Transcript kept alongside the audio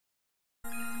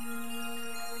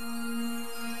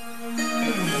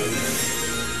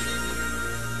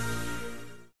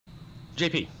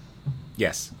JP,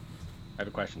 Yes. I have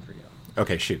a question for you.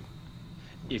 Okay, shoot.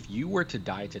 If you were to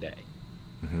die today,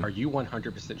 are you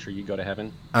 100% sure you go to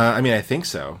heaven? I mean, I think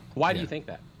so. Why do you think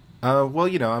that? Well,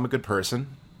 I'm a good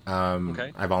person.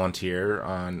 Okay. I volunteer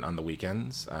on the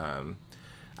weekends.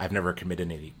 I've never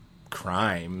committed any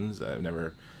crimes. I've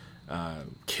never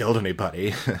killed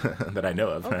anybody that I know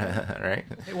of. Okay. Right?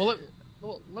 Hey,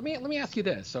 let me ask you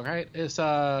this. All right, is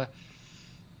yeah,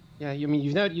 you mean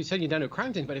you said you've done no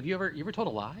crimes, but have you ever told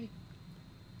a lie?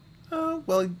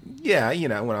 Well, yeah.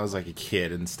 When I was like a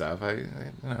kid and stuff, I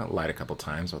lied a couple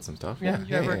times about some stuff. Yeah.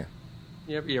 You ever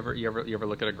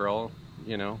look at a girl,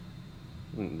 and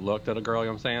looked at a girl? You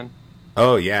know what I'm saying?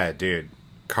 Oh yeah, dude.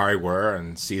 Kari Wurr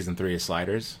on season 3 of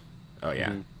Sliders. Oh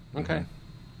yeah. Mm-hmm. Okay.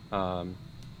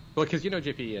 Well, because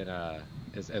JP, and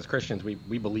as Christians,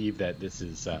 we believe that this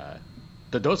is that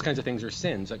those kinds of things are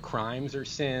sins. That crimes are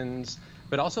sins,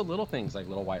 but also little things like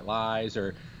little white lies,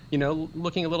 or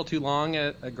looking a little too long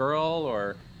at a girl,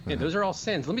 or those are all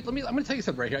sins. Let me. I'm going to tell you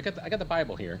something right here. I got the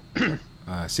Bible here.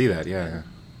 I see that. Yeah.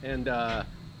 And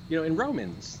in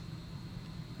Romans,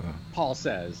 Paul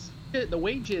says the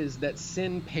wages that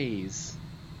sin pays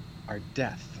are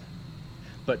death.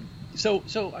 But so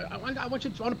I want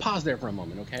to pause there for a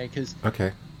moment, okay?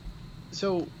 Okay.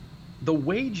 So the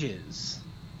wages.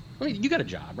 You got a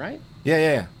job, right?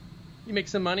 Yeah. You make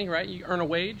some money, right? You earn a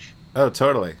wage. Oh,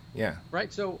 totally. Yeah.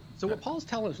 Right. So what Paul's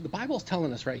telling us, the Bible's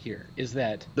telling us right here, is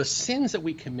that the sins that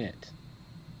we commit,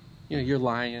 you're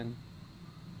lying,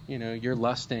 you're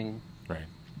lusting. Right.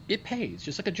 It pays,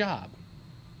 just like a job.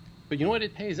 But you know what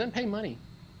it pays? It doesn't pay money.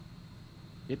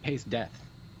 It pays death.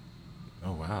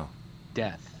 Oh, wow.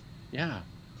 Death. Yeah.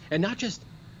 And not just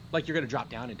like you're going to drop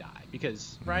down and die,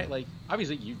 because, right, like,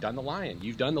 obviously you've done the lying,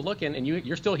 you've done the looking, and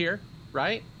you're still here,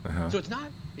 right? Uh-huh. So it's not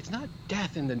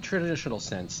death in the traditional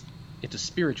sense. It's a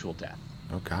spiritual death.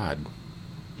 Oh, God.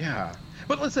 Yeah.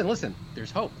 But listen,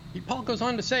 there's hope. Paul goes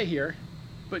on to say here,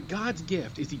 but God's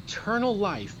gift is eternal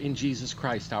life in Jesus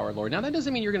Christ our Lord. Now, that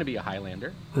doesn't mean you're going to be a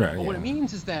Highlander. Right. But what it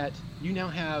means is that you now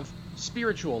have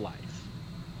spiritual life.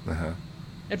 Uh-huh.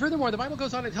 And furthermore, the Bible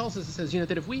goes on and tells us, it says,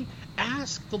 that if we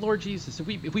ask the Lord Jesus, if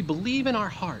we believe in our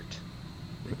heart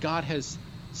that God has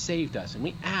saved us, and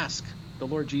we ask the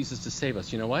Lord Jesus to save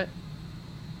us, you know what?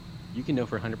 You can know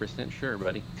for 100% sure,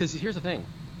 buddy. Because here's the thing.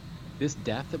 This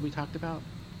death that we talked about,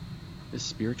 this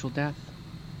spiritual death,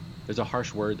 there's a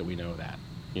harsh word that we know that.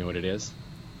 You know what it is?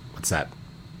 What's that?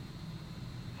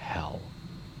 Hell.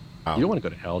 Oh. You don't want to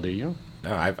go to hell, do you?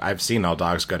 No, I've seen all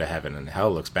dogs go to heaven, and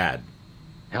hell looks bad.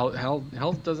 Hell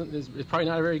is probably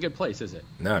not a very good place, is it?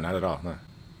 No, not at all. No.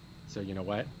 So you know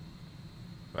what?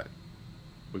 What?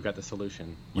 We've got the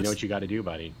solution. You know what you got to do,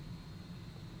 buddy?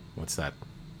 What's that?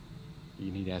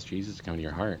 You need to ask Jesus to come into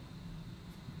your heart.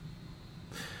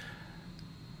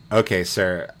 Okay,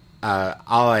 sir.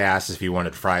 All I asked is if you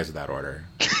wanted fries with that order.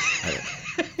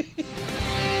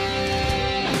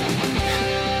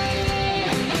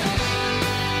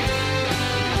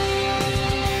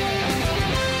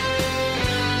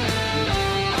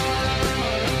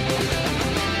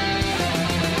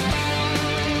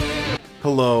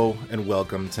 Hello and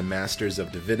welcome to Masters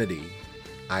of Divinity.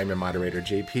 I'm your moderator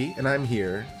JP, and I'm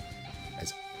here,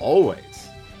 as always,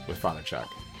 with Father Chuck.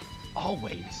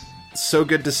 Always. So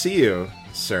good to see you,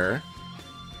 sir.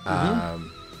 Mm-hmm.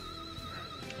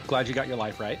 Glad you got your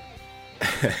life right.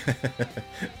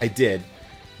 I did.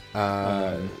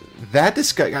 I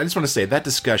just want to say that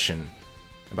discussion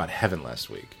about heaven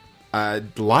last week. A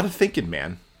lot of thinking,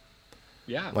 man.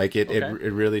 Yeah. Like it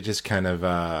really just kind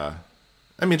of.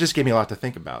 It just gave me a lot to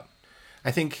think about.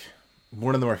 I think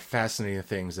one of the more fascinating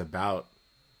things about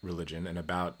religion and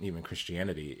about even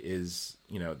Christianity is,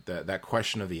 that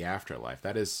question of the afterlife.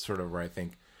 That is sort of where I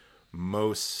think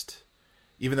most,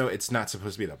 even though it's not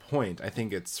supposed to be the point, I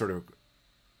think it sort of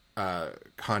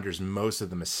conjures most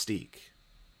of the mystique.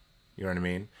 You know what I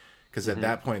mean? Because at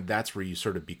that point, that's where you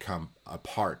sort of become a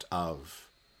part of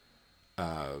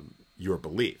your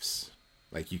beliefs.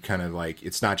 Like you kind of like,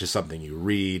 it's not just something you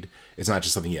read. It's not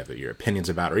just something you have your opinions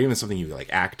about, or even something you like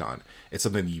act on. It's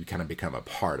something that you kind of become a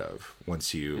part of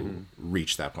once you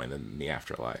reach that point in the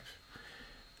afterlife.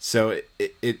 So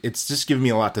it's just given me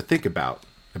a lot to think about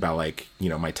like,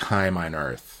 my time on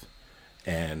Earth,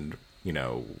 and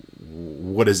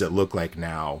what does it look like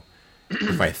now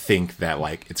if I think that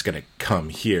like it's gonna come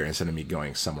here instead of me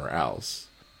going somewhere else.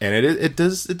 And it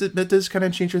does kind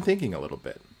of change your thinking a little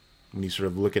bit when you sort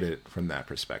of look at it from that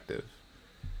perspective.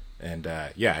 And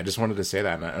I just wanted to say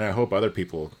that, and I hope other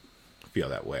people feel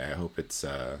that way. I hope it's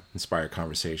inspired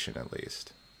conversation at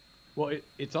least. Well,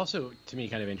 it's also, to me,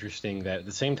 kind of interesting that at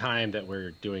the same time that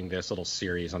we're doing this little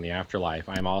series on the afterlife,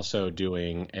 I'm also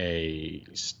doing a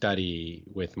study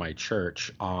with my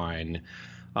church on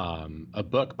a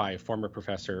book by a former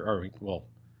professor, or, well,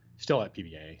 still at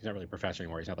PBA. He's not really a professor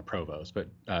anymore. He's not the provost, but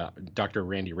Dr.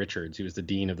 Randy Richards, who was the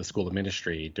dean of the School of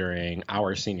Ministry during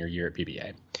our senior year at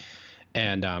PBA.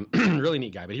 And really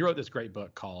neat guy. But he wrote this great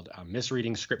book called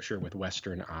Misreading Scripture with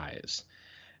Western Eyes.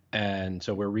 And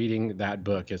so we're reading that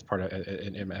book as part of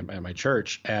in my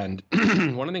church. And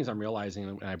one of the things I'm realizing,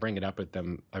 and I bring it up with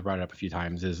them, I brought it up a few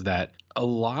times, is that a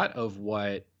lot of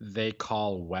what they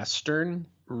call Western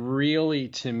really,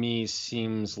 to me,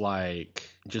 seems like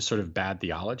just sort of bad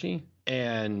theology.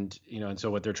 And, and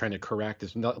so what they're trying to correct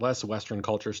is less Western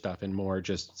culture stuff and more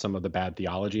just some of the bad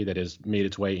theology that has made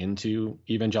its way into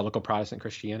evangelical Protestant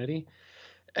Christianity.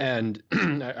 And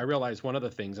I realized one of the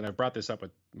things, and I've brought this up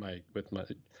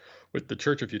with the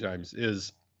church a few times,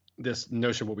 is this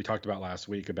notion of what we talked about last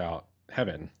week about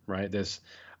heaven, right? This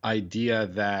idea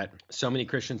that so many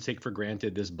Christians take for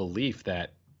granted this belief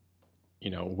that,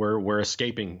 we're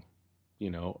escaping,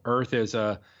 earth is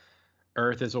a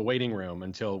waiting room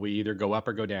until we either go up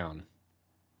or go down.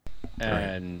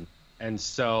 And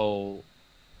so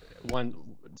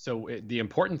the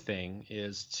important thing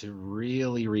is to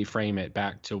really reframe it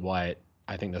back to what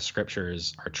I think the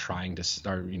scriptures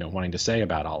are wanting to say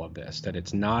about all of this, that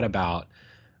it's not about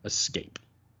escape.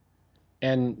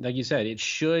 And like you said, it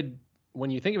should,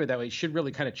 when you think of it that way, it should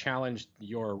really kind of challenge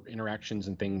your interactions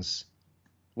and things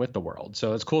with the world.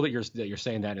 So it's cool that you're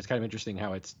saying that. It's kind of interesting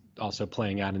how it's also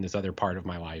playing out in this other part of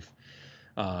my life.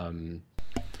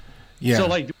 Yeah. So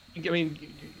give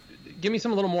me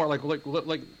some a little more like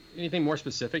anything more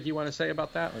specific you want to say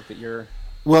about that? Like that you're.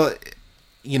 Well,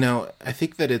 I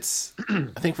think that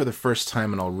I think for the first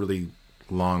time in a really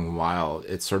long while,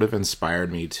 it sort of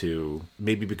inspired me to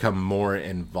maybe become more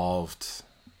involved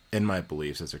in my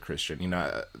beliefs as a Christian.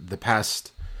 The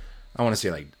past, I want to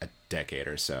say like a decade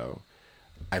or so,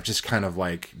 I've just kind of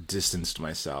distanced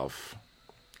myself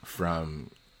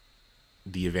from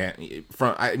the event.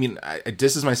 I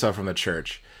distanced myself from the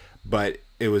church, but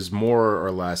it was more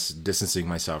or less distancing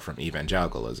myself from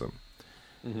evangelicalism.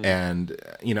 Mm-hmm. And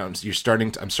I'm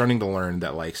starting to learn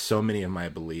that so many of my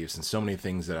beliefs and so many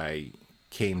things that I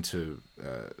came to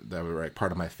that were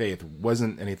part of my faith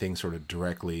wasn't anything sort of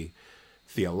directly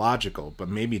theological, but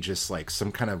maybe just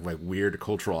some kind of weird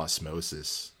cultural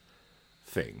osmosis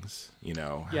things,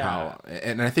 Yeah. how,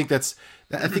 and I think that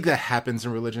happens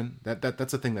in religion.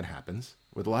 That's a thing that happens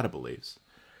with a lot of beliefs.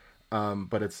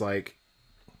 But it's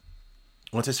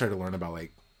once I started to learn about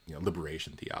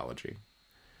liberation theology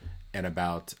and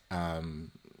about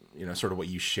sort of what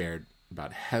you shared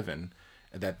about heaven,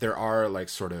 that there are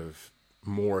sort of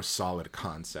more solid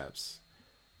concepts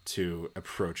to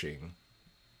approaching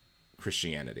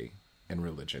Christianity and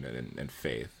religion and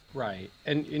faith. Right.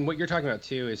 And what you're talking about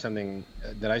too is something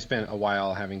that I spent a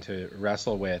while having to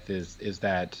wrestle with is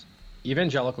that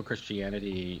evangelical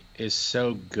Christianity is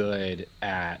so good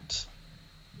at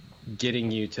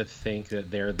getting you to think that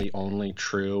they're the only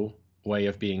true way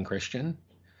of being Christian.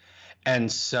 And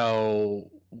so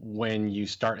when you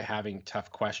start having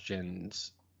tough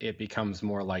questions, it becomes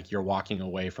more like you're walking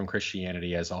away from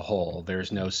Christianity as a whole.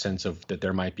 There's no sense of that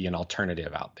there might be an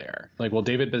alternative out there.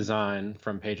 David Bazan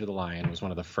from Page of the Lion was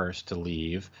one of the first to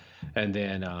leave, and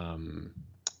then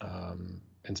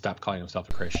and stopped calling himself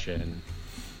a Christian.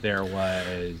 There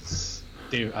was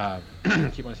Dave. I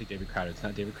keep wanting to say David Crowder. It's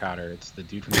not David Crowder. It's the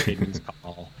dude from the Caedmon's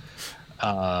Call.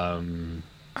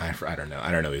 I don't know.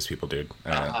 I don't know these people, dude.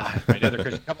 I don't know.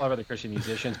 A couple of other Christian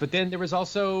musicians. But then there was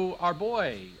also our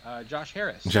boy, Josh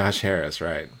Harris. Josh Harris,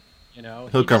 right.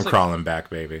 He'll come crawling back,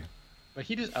 baby. But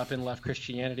he just up and left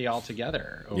Christianity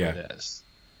altogether over this.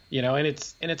 And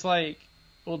it's like,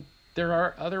 well, there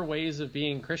are other ways of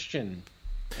being Christian.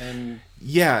 And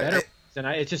better.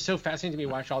 It's just so fascinating to me to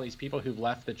watch all these people who've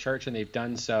left the church and they've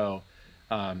done so.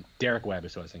 Derek Webb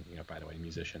is who I was thinking of, by the way,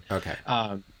 musician. Okay.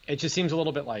 It just seems a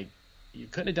little bit like you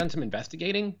couldn't have done some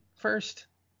investigating first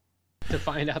to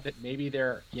find out that maybe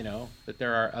that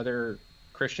there are other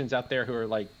Christians out there who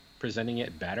are presenting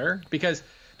it better. Because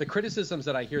the criticisms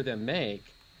that I hear them make,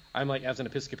 I'm like, as an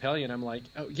Episcopalian, I'm like,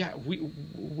 oh yeah,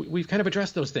 we've kind of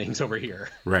addressed those things over here.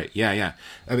 Right. Yeah.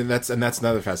 I mean, that's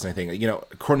another fascinating thing.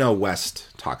 Cornel West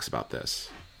talks about this.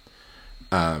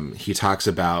 He talks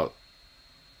about,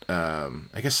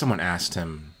 I guess someone asked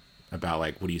him about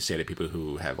what do you say to people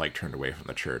who have turned away from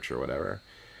the church or whatever.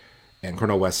 And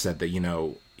Cornel West said that,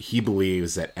 he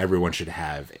believes that everyone should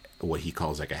have what he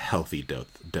calls a healthy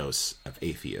dose of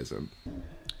atheism.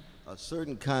 A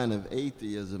certain kind of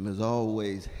atheism is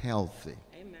always healthy.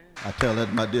 Amen. I tell that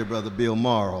to my dear brother Bill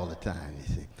Maher all the time,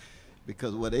 you see.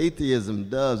 Because what atheism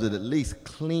does, it at least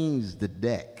cleans the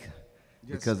deck.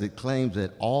 Yes, because it claims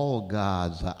that all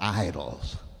gods are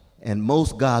idols. And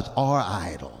most gods are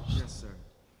idols. Yes, sir.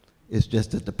 It's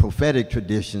just that the prophetic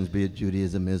traditions, be it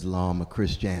Judaism, Islam, or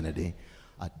Christianity,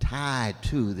 are tied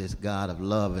to this God of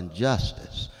love and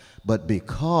justice. But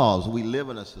because we live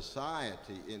in a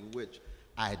society in which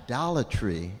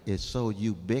idolatry is so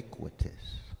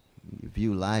ubiquitous, you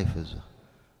view life as a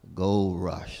gold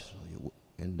rush. So you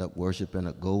end up worshiping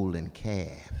a golden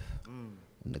calf.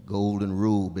 And the golden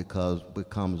rule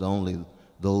becomes only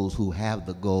those who have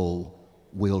the gold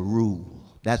will rule.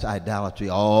 That's idolatry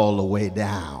all the way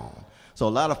down. So a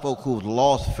lot of folk who've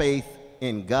lost faith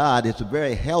in God, it's a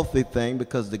very healthy thing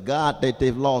because the God that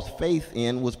they've lost faith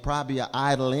in was probably an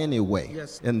idol anyway.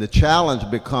 Yes. And the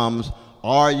challenge becomes,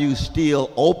 are you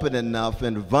still open enough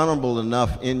and vulnerable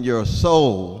enough in your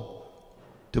soul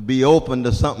to be open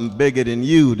to something bigger than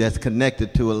you that's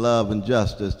connected to a love and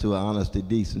justice, to honesty,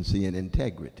 decency, and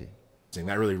integrity?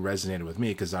 That really resonated with me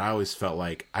because I always felt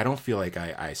like I don't feel like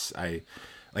I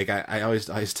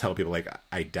always tell people like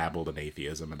I dabbled in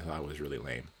atheism and thought it was really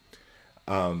lame.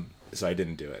 So I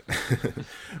didn't do it.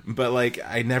 But like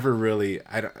I've never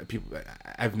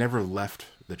left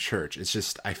the church. It's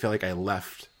just I feel like I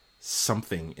left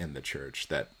something in the church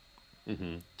that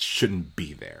shouldn't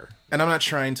be there. And I'm not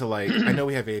trying to like I know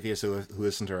we have atheists who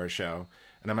listen to our show,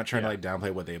 and I'm not trying to like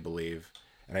downplay what they believe.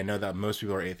 And I know that most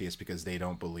people are atheists because they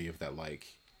don't believe that like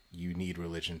you need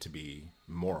religion to be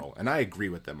moral. And I agree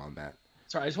with them on that.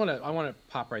 Sorry, I want to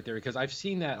pop right there because I've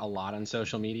seen that a lot on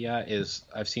social media.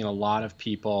 I've seen a lot of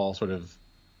people sort of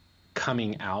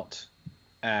coming out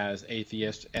as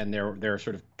atheists, and their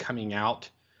sort of coming out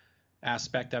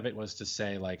aspect of it was to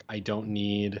say like I don't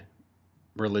need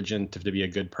religion to be a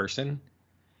good person.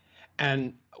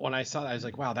 And when I saw that, I was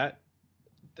like, wow,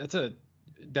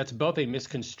 that's both a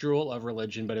misconstrual of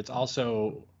religion, but it's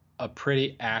also a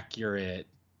pretty accurate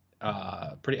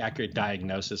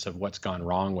diagnosis of what's gone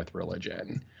wrong with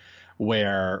religion,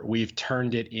 where we've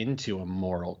turned it into a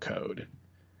moral code,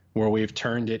 where we've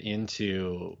turned it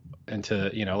into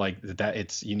like that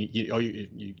it's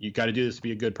you got to do this to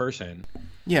be a good person.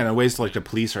 Yeah, and ways to like to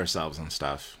police ourselves and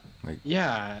stuff. Like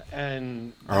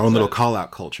and our own little call out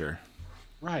culture.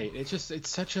 Right. It's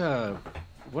such a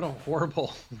what a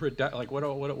horrible like what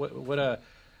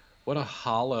a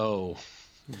hollow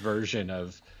version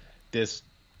of this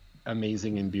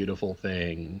amazing and beautiful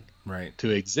thing to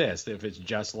exist if it's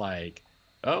just like,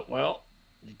 oh well,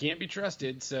 you can't be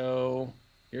trusted, so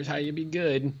here's how you be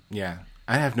good. Yeah,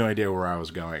 I have no idea where I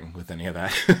was going with any of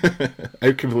that.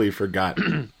 I completely forgot.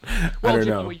 Well, I don't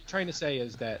know. What you're trying to say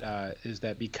is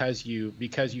that because you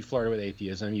flirted with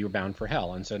atheism, you were bound for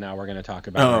hell, and so now we're going to talk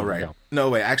about. Oh right. No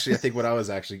way. Actually, I think what I was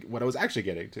actually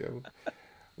getting to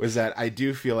was that I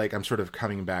do feel like I'm sort of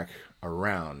coming back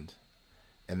around.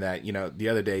 And that, the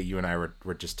other day you and I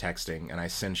were just texting, and I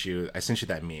sent you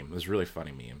that meme. It was a really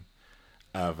funny meme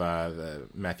of the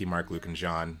Matthew, Mark, Luke, and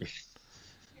John.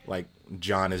 Like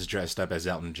John is dressed up as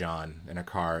Elton John in a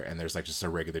car, and there's like just a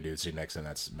regular dude sitting next to him.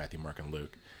 That's Matthew, Mark, and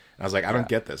Luke. And I was like, I don't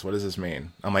get this. What does this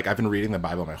mean? I'm like, I've been reading the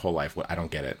Bible my whole life. I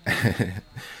don't get it.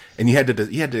 And you had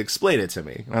to explain it to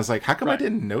me. And I was like, how come I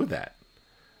didn't know that?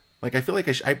 Like, I feel like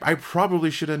I probably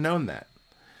should have known that.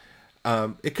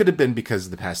 It could have been because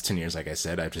the past 10 years, like I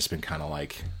said, I've just been kind of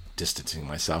like distancing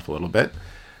myself a little bit.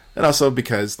 And also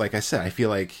because, like I said, I feel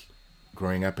like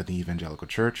growing up in the evangelical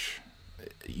church,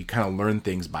 you kind of learn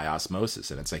things by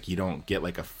osmosis. And it's like you don't get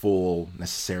like a full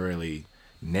necessarily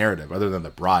narrative other than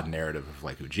the broad narrative of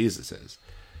like who Jesus is.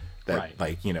 That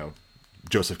like,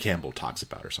 Joseph Campbell talks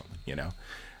about or something,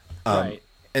 Right.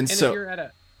 And so if you're at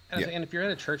a And if you're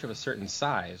at a church of a certain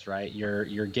size, right,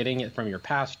 you're getting it from your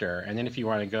pastor. And then if you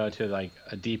want to go to like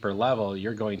a deeper level,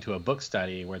 you're going to a book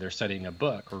study where they're studying a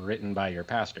book written by your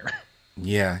pastor.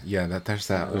 Yeah, there's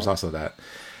that. There's also that.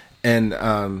 And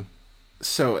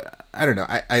so I don't know.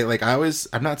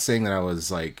 I'm not saying that I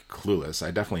was like clueless.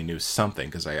 I definitely knew something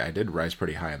because I did rise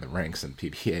pretty high in the ranks in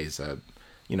PBA's,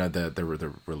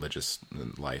 the religious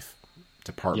life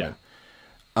department.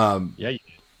 Yeah.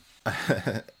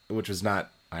 Which was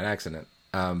not an accident.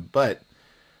 But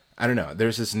I don't know.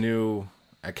 There's this new.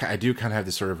 I do kind of have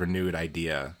this sort of renewed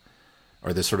idea,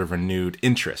 or this sort of renewed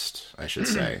interest, I should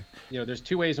say. There's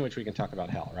two ways in which we can talk about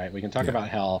hell, right? We can talk about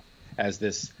hell as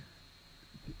this,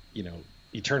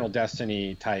 eternal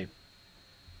destiny type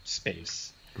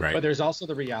space. Right. But there's also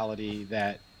the reality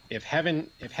that if heaven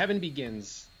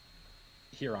begins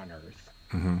here on earth,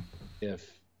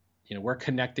 if we're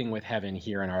connecting with heaven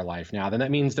here in our life now, then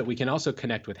that means that we can also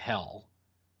connect with hell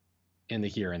in the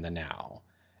here and the now.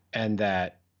 And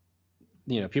that,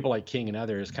 people like King and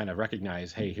others kind of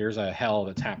recognize, hey, here's a hell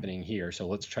that's happening here, so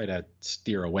let's try to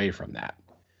steer away from that.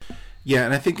 Yeah,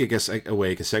 and I think, I guess, a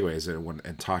way to segue is that when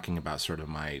talking about sort of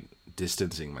my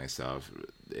distancing myself,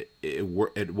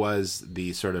 it was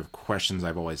the sort of questions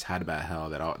I've always had about hell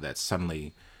that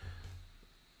suddenly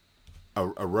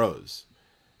arose,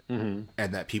 and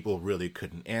that people really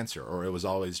couldn't answer, or it was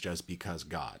always just because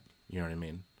God. You know what I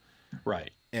mean?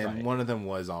 Right. And right. one of them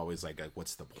was always like,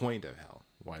 what's the point of hell?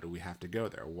 Why do we have to go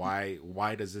there? Why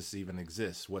does this even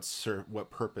exist?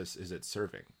 What purpose is it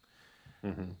serving?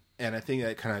 Mm-hmm. And I think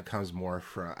that kind of comes more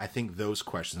from, I think those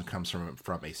questions comes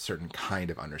from a certain kind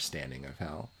of understanding of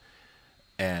hell.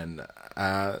 And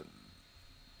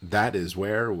that is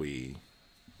where we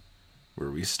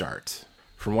start.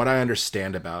 From what I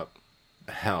understand about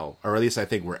hell, or at least I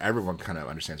think where everyone kind of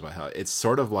understands about hell, it's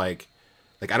sort of like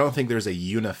I don't think there's a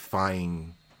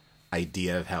unifying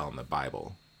idea of hell in the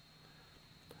Bible.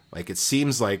 Like, it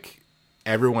seems like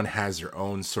everyone has their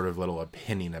own sort of little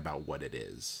opinion about what it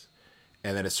is.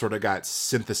 And then it sort of got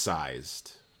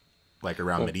synthesized, like,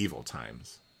 around medieval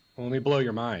times. Well, let me blow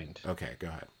your mind. Okay, go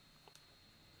ahead.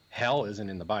 Hell isn't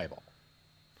in the Bible.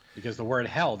 Because the word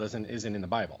hell isn't in the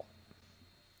Bible.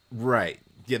 Right.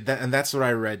 Yeah, and that's what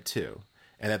I read, too.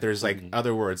 And that there's, like,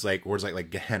 other words like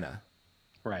Gehenna.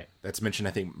 Right. That's mentioned,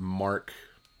 I think, Mark.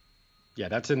 Yeah,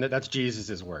 that's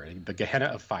Jesus's word, the Gehenna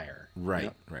of fire. Right,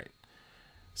 Yep. right.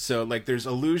 So, like, there's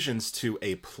allusions to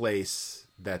a place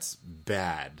that's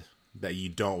bad that you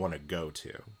don't want to go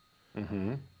to.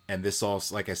 Mm-hmm. And this all,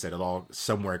 like I said, it all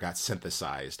somewhere got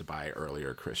synthesized by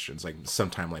earlier Christians, like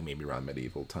sometime like maybe around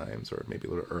medieval times or maybe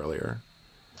a little earlier.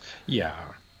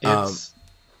 Yeah.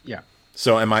 Yeah.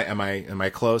 So am I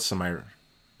close?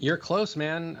 You're close,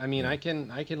 man. I mean, I can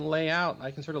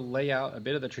sort of lay out a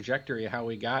bit of the trajectory of how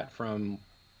we got from,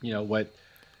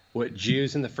 what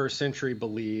Jews in the first century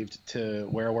believed to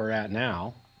where we're at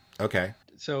now. Okay.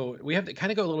 So we have to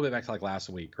kind of go a little bit back to like last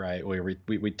week, right?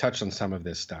 We touched on some of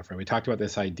this stuff, right? We talked about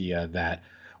this idea that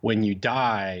when you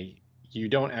die, you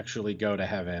don't actually go to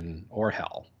heaven or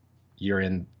hell. You're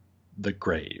in the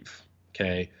grave,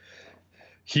 okay?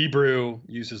 Hebrew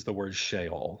uses the word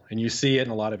Sheol, and you see it in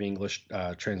a lot of English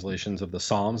translations of the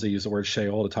Psalms. They use the word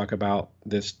Sheol to talk about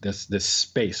this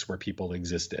space where people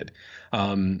existed.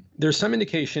 There's some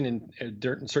indication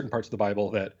in certain parts of the Bible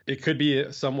that it could be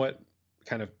a somewhat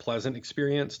kind of pleasant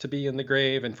experience to be in the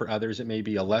grave, and for others it may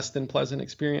be a less than pleasant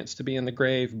experience to be in the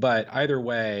grave. But either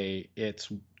way,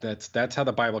 that's how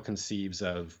the Bible conceives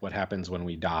of what happens when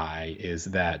we die, is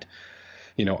that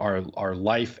our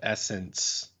life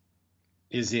essence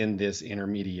is in this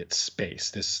intermediate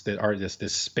space, this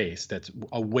space that's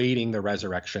awaiting the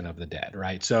resurrection of the dead,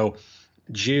 right? So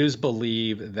Jews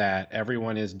believe that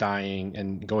everyone is dying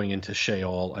and going into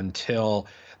Sheol until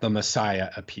the Messiah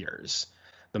appears.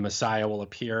 The Messiah will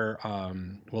appear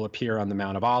on the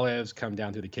Mount of Olives, come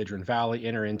down through the Kidron Valley,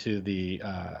 enter into the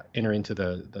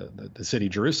city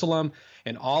Jerusalem,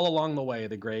 and all along the way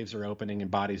the graves are opening and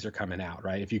bodies are coming out.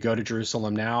 Right? If you go to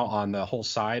Jerusalem now, on the whole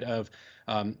side of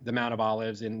the Mount of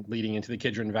Olives and leading into the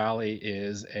Kidron Valley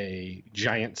is a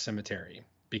giant cemetery,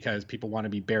 because people want to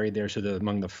be buried there, so they're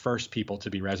among the first people to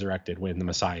be resurrected when the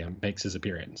Messiah makes his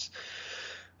appearance.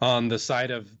 On the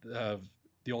side of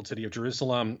the old city of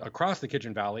Jerusalem, across the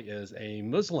Kidron Valley, is a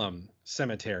Muslim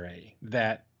cemetery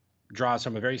that draws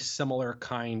from a very similar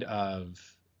kind of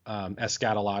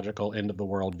eschatological end of the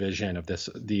world vision of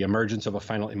the emergence of a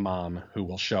final imam who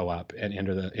will show up and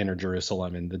enter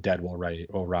Jerusalem, and the dead will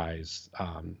rise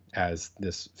as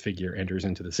this figure enters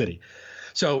into the city.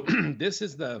 So this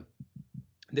is the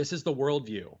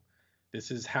worldview. This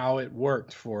is how it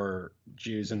worked for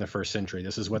Jews in the first century.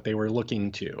 This is what they were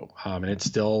looking to. And it's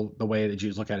still the way that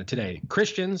Jews look at it today.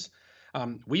 Christians,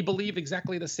 we believe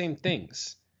exactly the same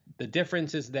things. The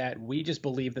difference is that we just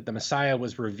believe that the Messiah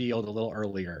was revealed a little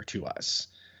earlier to us.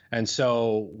 And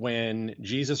so when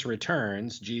Jesus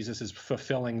returns, Jesus is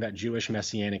fulfilling that Jewish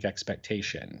messianic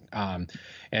expectation.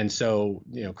 And so,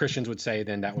 Christians would say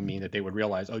then that would mean that they would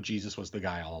realize, oh, Jesus was the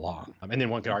guy all along. And then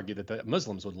one could argue that the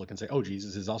Muslims would look and say, oh,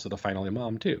 Jesus is also the final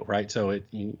imam too, right? So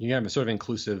you have a sort of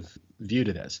inclusive view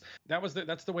to this.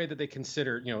 That's the way that they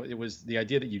consider, it was the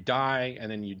idea that you die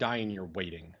and then you die and you're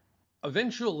waiting.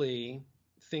 Eventually,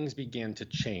 things began to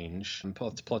change.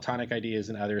 Platonic ideas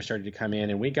and others started to come in,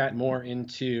 and we got more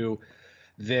into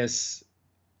this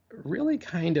really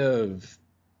kind of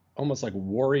almost like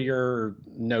warrior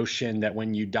notion that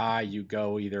when you die, you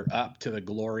go either up to the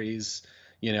glories,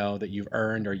 that you've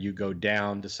earned, or you go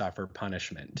down to suffer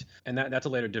punishment. And that's a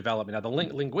later development. Now,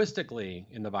 linguistically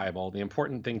in the Bible, the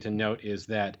important thing to note is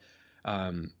that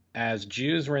as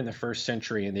Jews were in the first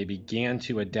century and they began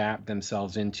to adapt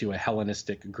themselves into a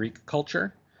Hellenistic Greek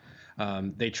culture,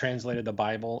 they translated the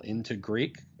Bible into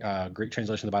Greek. Greek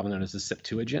translation of the Bible known as the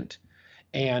Septuagint.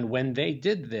 And when they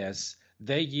did this,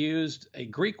 they used a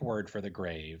Greek word for the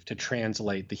grave to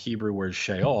translate the Hebrew word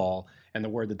Sheol, and the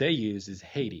word that they used is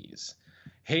Hades.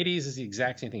 Hades is the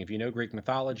exact same thing. If you know Greek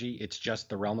mythology, it's just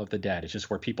the realm of the dead. It's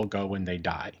just where people go when they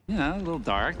die. Yeah, a little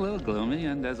dark, a little gloomy,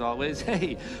 and as always,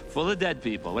 hey, full of dead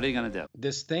people. What are you going to do?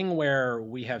 This thing where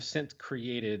we have since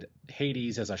created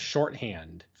Hades as a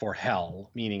shorthand for hell,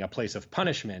 meaning a place of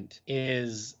punishment,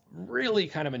 is really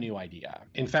kind of a new idea.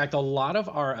 In fact, a lot of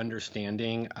our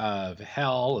understanding of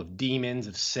hell, of demons,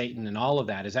 of Satan, and all of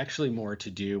that is actually more to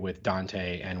do with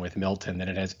Dante and with Milton than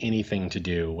it has anything to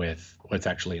do with what's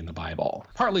actually in the Bible.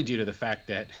 Partly due to the fact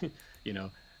that,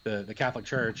 the Catholic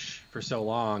Church for so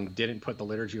long didn't put the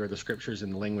liturgy or the scriptures in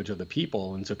the language of the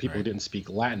people, and so people who didn't speak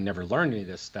Latin never learned any of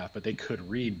this stuff, but they could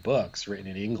read books written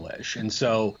in English. And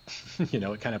so,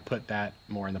 it kind of put that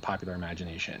more in the popular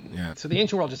imagination. Yeah. So the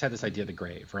ancient world just had this idea of the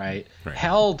grave, right?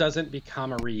 Hell doesn't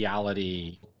become a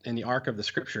reality in the arc of the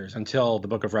scriptures until the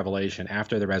book of Revelation,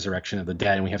 after the resurrection of the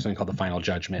dead, and we have something called the final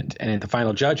judgment. And the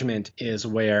final judgment is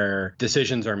where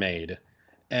decisions are made,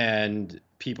 and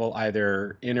people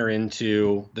either enter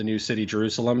into the new city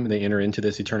Jerusalem, they enter into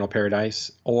this eternal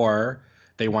paradise, or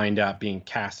they wind up being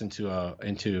cast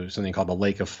into something called the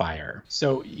lake of fire.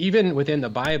 So even within the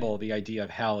Bible, the idea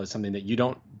of hell is something that you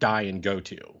don't die and go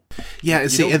to. Yeah,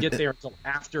 you don't get there until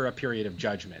after a period of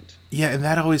judgment. Yeah, and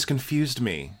that always confused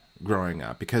me growing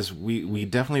up, because we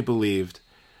definitely believed,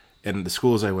 in the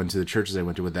schools I went to, the churches I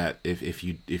went to, with that if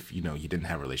you didn't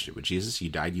have a relationship with Jesus, you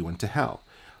died, you went to hell.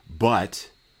 But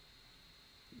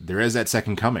there is that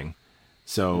second coming.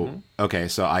 So, okay,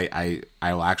 so I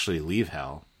will actually leave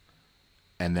hell,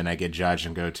 and then I get judged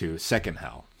and go to second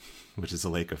hell, which is the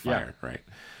lake of fire, right?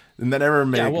 And that never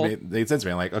made sense to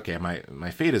me. I'm like, okay,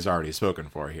 my fate is already spoken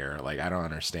for here. Like, I don't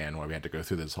understand why we have to go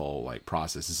through this whole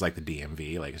process. It's like the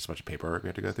DMV, like it's a bunch of paperwork we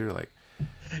have to go through. Like,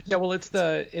 yeah, well,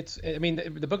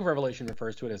 the book of Revelation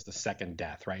refers to it as the second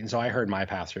death, right? And so I heard my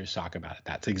pastors talk about it.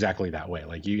 That's exactly that way.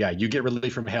 Like, you get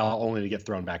relief from hell only to get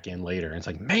thrown back in later. And it's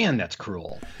like, man, that's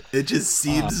cruel. It just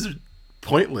seems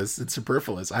pointless and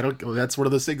superfluous. That's one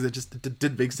of those things that just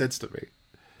didn't make sense to me.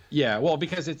 Yeah, well,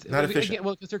 because it's not efficient.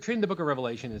 Because they're treating the book of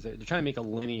Revelation as they're trying to make a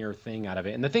linear thing out of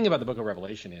it. And the thing about the book of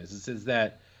Revelation is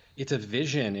that it's a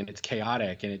vision, and it's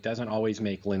chaotic, and it doesn't always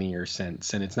make linear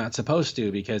sense. And it's not supposed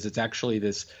to, because it's actually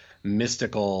this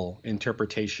mystical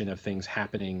interpretation of things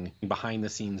happening behind the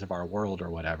scenes of our world or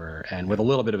whatever, and with a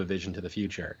little bit of a vision to the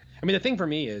future. I mean, the thing for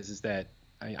me is that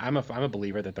I'm a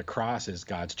believer that the cross is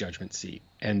God's judgment seat,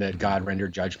 and that God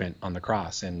rendered judgment on the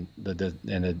cross, and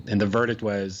the verdict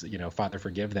was, Father,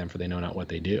 forgive them, for they know not what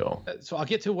they do. So I'll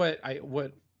get to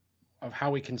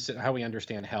how we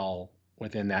understand hell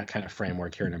within that kind of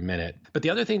framework here in a minute. But the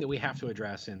other thing that we have to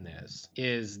address in this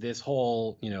is this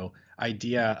whole,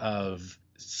 idea of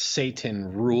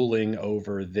Satan ruling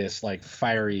over this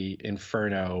fiery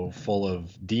inferno full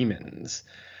of demons.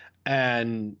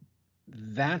 And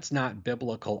that's not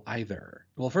biblical either.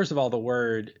 Well, first of all, the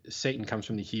word Satan comes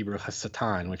from the Hebrew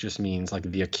Hasatan, which just means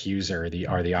the accuser,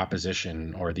 the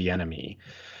opposition, or the enemy.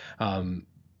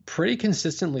 Pretty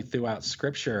consistently throughout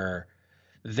Scripture,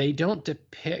 they don't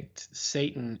depict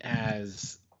Satan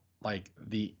as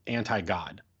the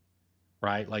anti-God,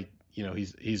 right?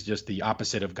 He's just the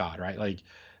opposite of God, right?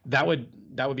 That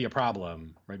would be a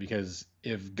problem, right? Because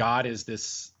if God is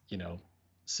this,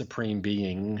 supreme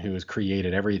being who has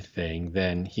created everything,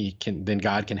 then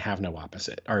God can have no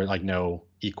opposite, or no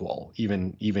equal,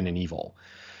 even in evil.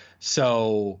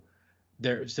 So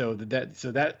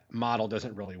that model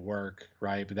doesn't really work,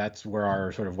 right? But that's where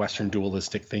our sort of Western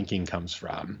dualistic thinking comes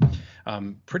from.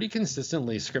 Pretty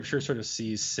consistently, Scripture sort of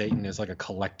sees Satan as a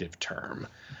collective term.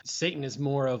 Satan is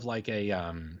more of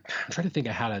I'm trying to think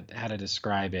of how to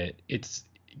describe it. It's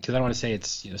because I don't want to say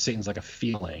it's Satan's like a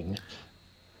feeling,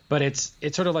 but it's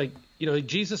sort of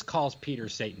Jesus calls Peter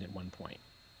Satan at one point.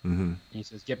 Mm-hmm. He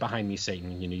says, "Get behind me,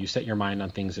 Satan. You set your mind on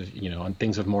things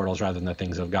of mortals rather than the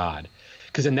things of God."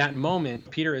 Because in that moment,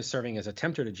 Peter is serving as a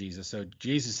tempter to Jesus. So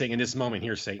Jesus is saying, in this moment,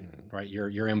 here's Satan, right?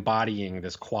 You're embodying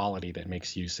this quality that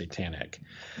makes you satanic.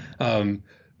 And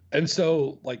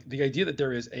so the idea that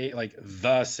there is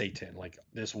the Satan,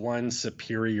 this one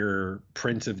superior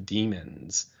prince of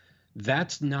demons,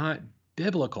 that's not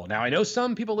biblical. Now, I know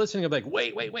some people listening are like,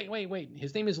 wait.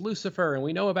 His name is Lucifer, and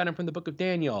we know about him from the book of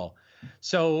Daniel.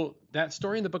 So that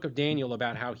story in the book of Daniel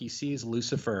about how he sees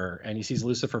Lucifer and he sees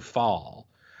Lucifer fall,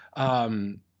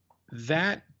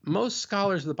 that most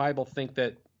scholars of the Bible think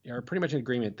that are pretty much in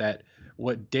agreement that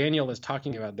what Daniel is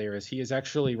talking about there is he is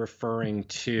actually referring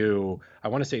to, I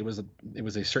want to say it was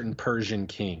a certain Persian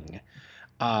king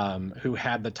who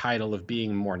had the title of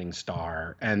being Morning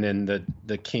Star, and then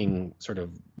the king sort of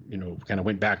kind of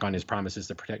went back on his promises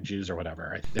to protect Jews or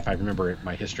whatever, if I remember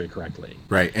my history correctly.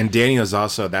 Right, and Daniel's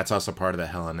that's also part of the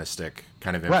Hellenistic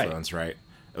kind of influence, right?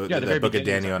 Yeah, the book of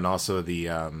Daniel and also the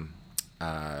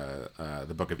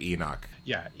book of Enoch.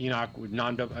 Yeah, Enoch,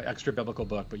 extra biblical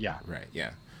book, but yeah. Right.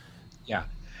 Yeah. Yeah,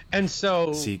 and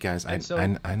so see, guys,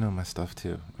 I know my stuff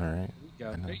too. All right.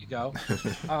 There you go.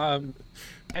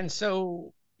 And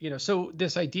so so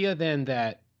this idea then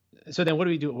what do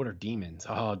we do? What are demons?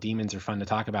 Oh, demons are fun to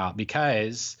talk about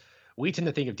because we tend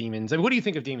to think of demons. I mean, what do you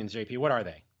think of demons, JP? What are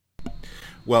they?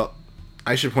 Well,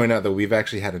 I should point out that we've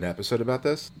actually had an episode about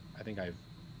this. I think I've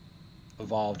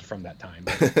evolved from that time.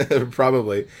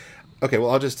 Probably. Okay, well,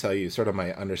 I'll just tell you sort of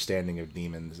my understanding of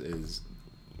demons is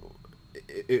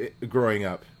growing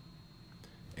up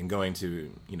and going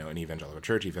to, an evangelical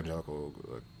church, evangelical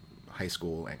high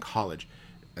school and college.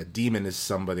 A demon is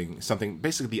something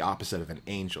basically the opposite of an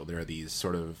angel. There are these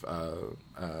sort of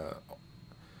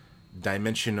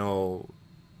dimensional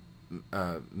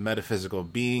metaphysical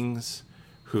beings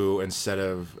who, instead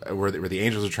of where the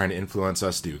angels are trying to influence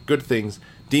us to do good things,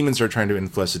 demons are trying to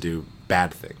influence us to do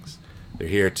bad things. They're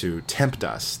here to tempt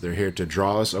us. They're here to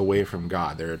draw us away from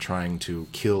God. They're trying to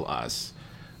kill us.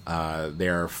 They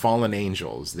are fallen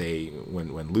angels.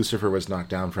 When Lucifer was knocked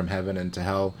down from heaven into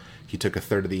hell, he took a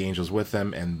third of the angels with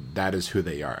him, and that is who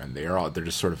they are. And they're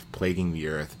just sort of plaguing the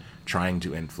earth, trying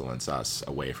to influence us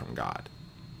away from God.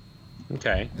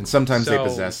 Okay. And sometimes they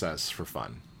possess us for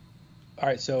fun. All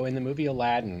right. So in the movie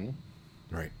Aladdin,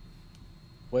 right?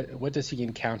 What does he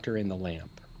encounter in the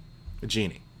lamp? A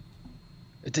genie.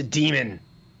 It's a demon.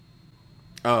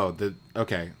 Oh,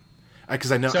 okay.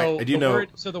 Because I know, so I do know.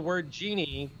 So the word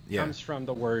genie comes from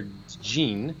the word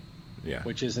jinn, yeah,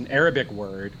 which is an Arabic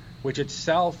word, which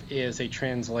itself is a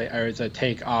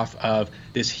take off of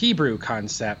this Hebrew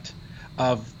concept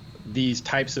of these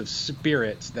types of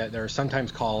spirits that are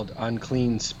sometimes called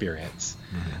unclean spirits.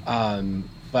 Mm-hmm.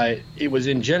 But it was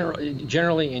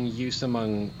generally in use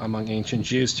among ancient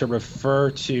Jews to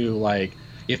refer to, like,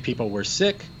 if people were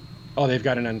sick, oh, they've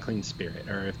got an unclean spirit,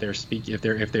 or if basically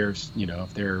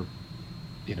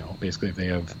if they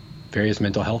have various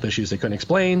mental health issues they couldn't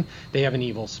explain, they have an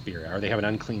evil spirit, or they have an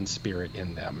unclean spirit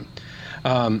in them.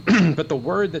 But the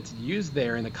word that's used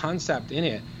there and the concept in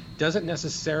it doesn't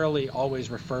necessarily always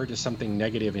refer to something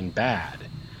negative and bad.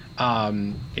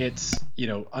 It's,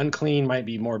 unclean might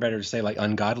be more better to say like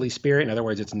ungodly spirit. In other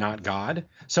words, it's not God.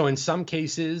 So in some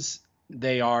cases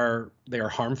they are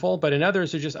harmful, but in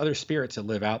others they're just other spirits that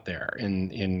live out there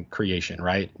in creation,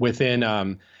 right?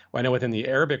 I know within the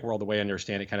Arabic world, the way I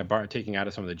understand it, kind of taking out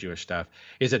of some of the Jewish stuff,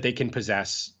 is that they can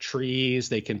possess trees,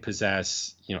 they can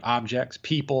possess, objects,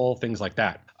 people, things like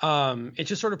that. It's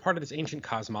just sort of part of this ancient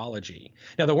cosmology.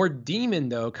 Now, the word demon,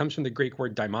 though, comes from the Greek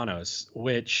word daimonos,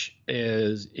 which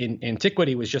is in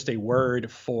antiquity was just a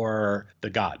word for the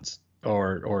gods,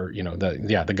 or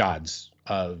the gods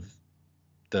of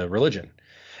the religion.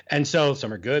 And so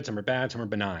some are good, some are bad, some are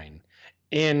benign.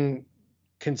 In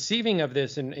conceiving of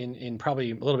this in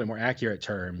probably a little bit more accurate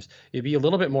terms, it'd be a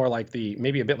little bit more like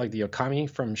maybe a bit like the Okami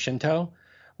from Shinto,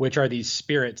 which are these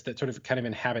spirits that sort of kind of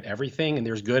inhabit everything, and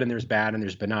there's good and there's bad and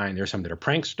there's benign. There's some that are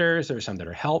pranksters, there's some that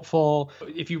are helpful.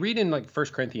 If you read in like 1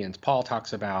 Corinthians, Paul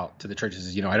talks about to the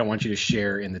churches, I don't want you to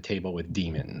share in the table with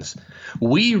demons.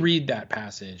 We read that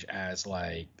passage as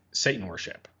like Satan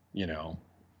worship,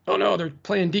 oh no, they're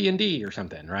playing D&D or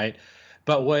something, right?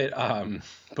 But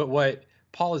what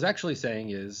Paul is actually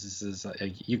saying is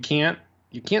you can't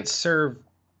serve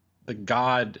the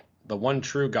God, the one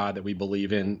true God that we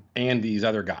believe in, and these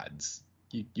other gods.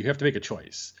 You have to make a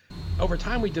choice. Over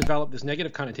time, we develop this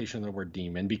negative connotation of the word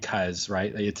demon because,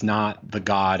 right, it's not the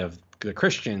God of the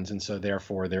Christians, and so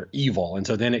therefore they're evil. And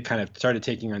so then it kind of started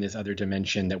taking on this other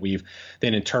dimension that we've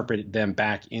then interpreted them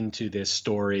back into this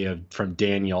story from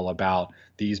Daniel about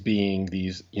these being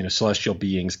these celestial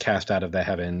beings cast out of the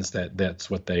heavens, that's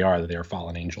what they are, that they are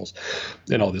fallen angels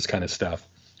and all this kind of stuff.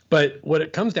 But what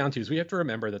it comes down to is we have to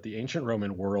remember that the ancient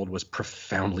Roman world was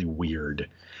profoundly weird,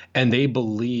 and they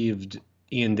believed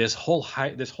in this whole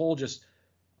just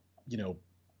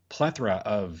plethora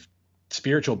of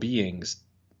spiritual beings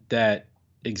that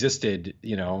existed,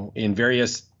 in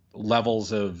various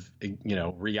levels of,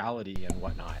 reality and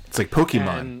whatnot. It's like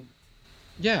Pokemon. And,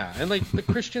 yeah, and like the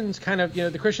Christians kind of,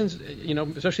 the Christians,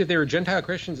 especially if they were Gentile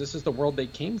Christians, this is the world they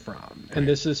came from. And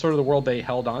this is sort of the world they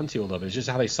held on to a little bit. It's just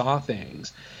how they saw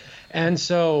things. And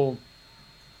so,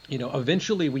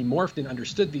 eventually we morphed and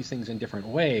understood these things in different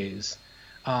ways.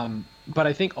 But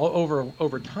I think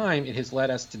over time, it has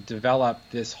led us to develop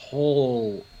this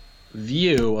whole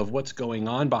view of what's going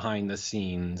on behind the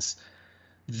scenes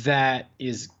that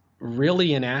is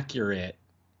really inaccurate,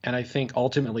 and I think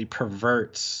ultimately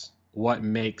perverts what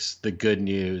makes the good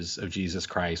news of Jesus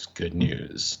Christ good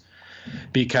news.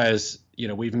 Because,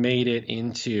 we've made it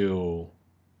into,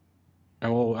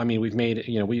 we've made it,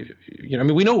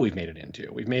 we know what we've made it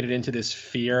into. We've made it into this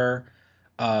fear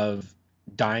of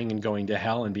dying and going to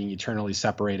hell and being eternally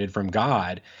separated from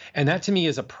God. And that to me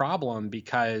is a problem,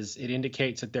 because it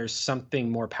indicates that there's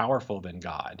something more powerful than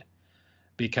God.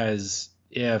 Because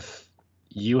if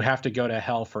you have to go to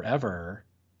hell forever,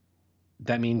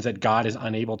 that means that God is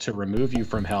unable to remove you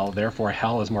from hell. Therefore,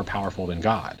 hell is more powerful than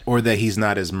God. Or that he's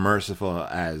not as merciful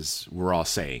as we're all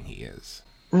saying he is.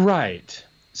 Right.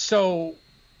 So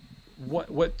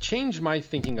what changed my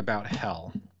thinking about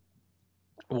hell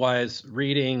was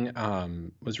reading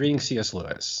C.S.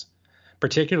 Lewis,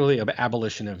 particularly of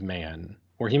Abolition of Man,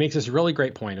 where he makes this really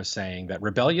great point of saying that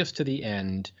rebellious to the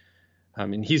end,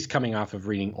 and he's coming off of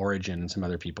reading Origen and some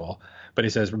other people, but he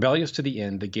says, rebellious to the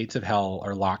end, the gates of hell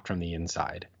are locked from the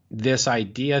inside. This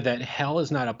idea that hell is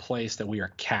not a place that we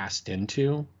are cast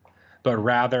into, but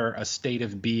rather a state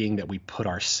of being that we put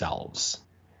ourselves.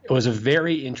 It was a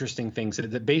very interesting thing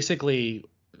that basically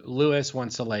Lewis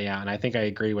wants to lay out, and I think I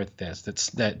agree with this,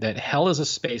 that hell is a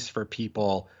space for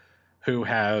people who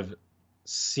have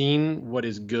seen what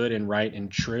is good and right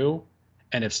and true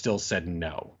and have still said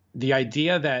no. The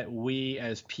idea that we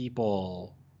as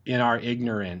people, in our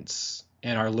ignorance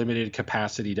and our limited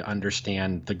capacity to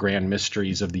understand the grand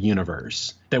mysteries of the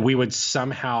universe, that we would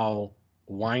somehow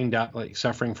wind up like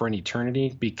suffering for an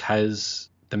eternity because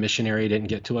the missionary didn't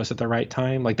get to us at the right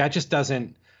time. Like that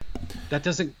doesn't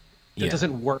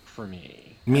work for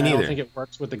me. Me neither. I don't think it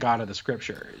works with the God of the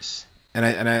Scriptures. And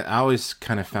I always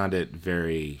kind of found it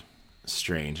very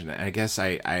strange, and I guess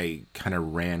I kind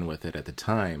of ran with it at the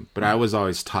time, but I was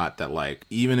always taught that, like,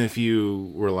 even if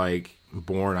you were like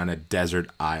born on a desert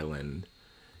island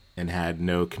and had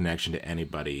no connection to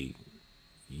anybody,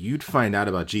 you'd find out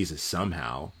about Jesus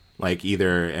somehow, like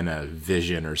either in a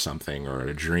vision or something or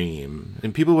a dream.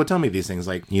 And people would tell me these things,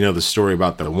 like, the story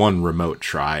about the one remote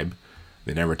tribe.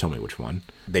 They never told me which one.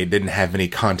 They didn't have any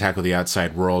contact with the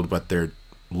outside world, but their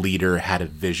leader had a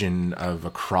vision of a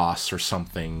cross or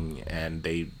something, and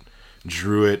they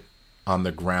drew it on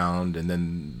the ground, and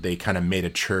then they kind of made a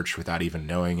church without even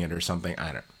knowing it or something. I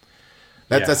don't know.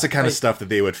 That's the kind of stuff that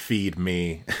they would feed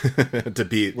me to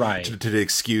be right, to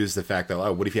excuse the fact that,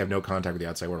 oh, what if you have no contact with the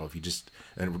outside world? If you just,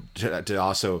 and to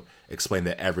also explain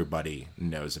that everybody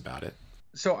knows about it.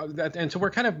 So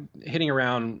we're kind of hitting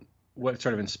around what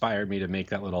sort of inspired me to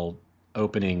make that little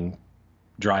opening,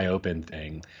 dry open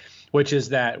thing, which is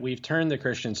that we've turned the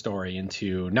Christian story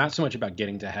into not so much about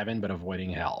getting to heaven, but avoiding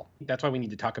hell. That's why we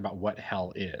need to talk about what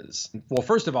hell is. Well,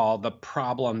 first of all, the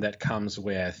problem that comes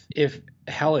with, if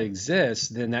hell exists,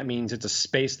 then that means it's a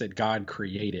space that God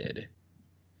created.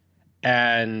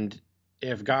 And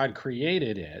if God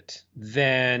created it,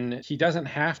 then he doesn't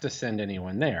have to send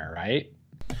anyone there, right?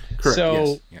 Correct. So,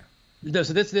 yes. Yeah.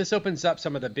 So this opens up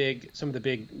some of the big,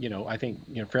 I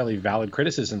think, fairly valid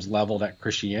criticisms leveled at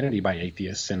Christianity by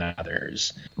atheists and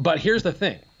others. But here's the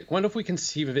thing. What if we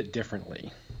conceive of it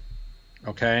differently?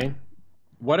 Okay?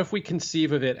 What if we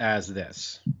conceive of it as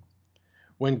this?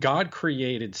 When God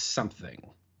created something,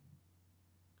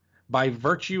 by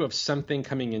virtue of something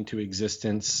coming into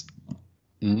existence,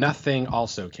 nothing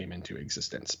also came into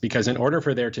existence. Because in order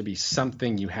for there to be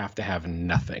something, you have to have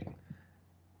nothing.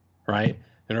 Right?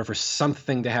 In order for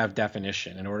something to have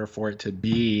definition, in order for it to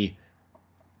be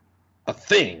a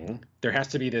thing, there has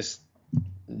to be this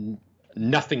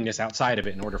nothingness outside of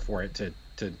it in order for it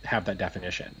to have that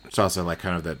definition. It's also like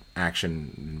kind of that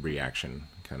action and reaction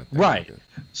kind of thing. Right.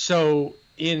 So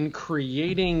in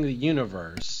creating the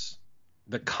universe,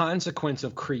 the consequence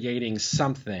of creating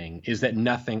something is that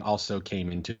nothing also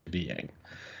came into being.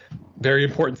 Very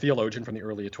important theologian from the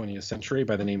early 20th century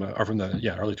by the name of,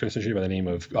 early 20th century by the name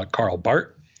of Karl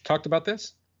Barth talked about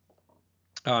this.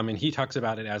 And he talks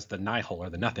about it as the nihil, or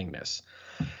the nothingness.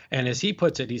 And as he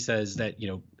puts it, he says that,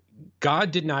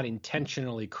 God did not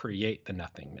intentionally create the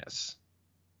nothingness.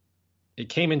 It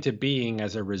came into being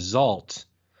as a result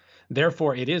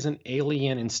Therefore, it is an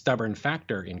alien and stubborn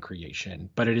factor in creation,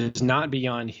 but it is not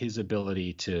beyond his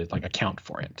ability to like account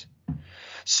for it.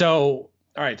 So,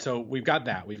 all right, so we've got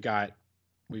that. We've got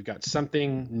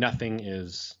something, nothing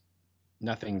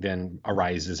then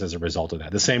arises as a result of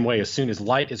that. The same way, as soon as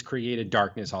light is created,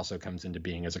 darkness also comes into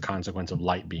being as a consequence of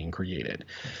light being created.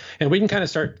 And we can kind of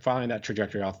start following that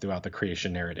trajectory all throughout the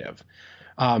creation narrative.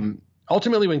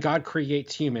 Ultimately, when God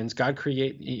creates humans,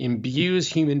 imbues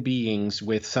human beings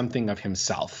with something of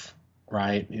himself,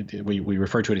 right? We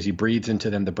refer to it as he breathes into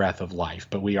them the breath of life,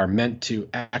 but we are meant to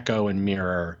echo and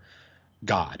mirror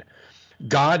God.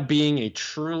 God being a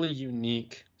truly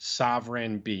unique,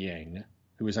 sovereign being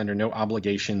who is under no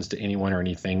obligations to anyone or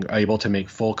anything, able to make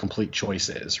full, complete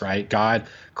choices, right? God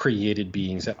created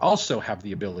beings that also have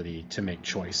the ability to make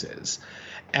choices.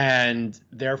 And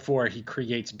therefore, he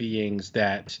creates beings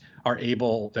that are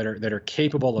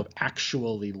capable of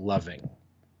actually loving,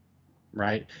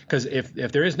 right? Because if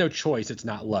there is no choice, it's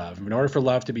not love. In order for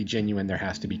love to be genuine, there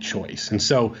has to be choice. And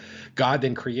so God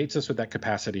then creates us with that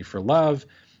capacity for love.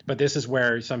 But this is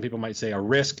where some people might say a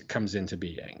risk comes into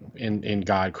being in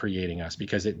God creating us,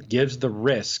 because it gives the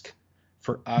risk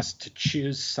for us to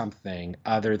choose something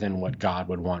other than what God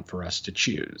would want for us to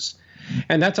choose.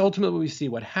 And that's ultimately what we see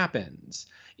what happens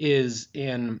is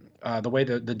in the way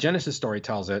the Genesis story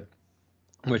tells it,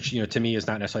 which, to me is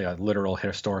not necessarily a literal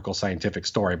historical scientific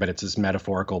story, but it's this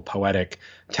metaphorical, poetic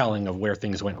telling of where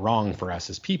things went wrong for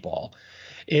us as people,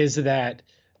 is that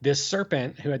this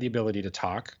serpent who had the ability to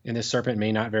talk, and this serpent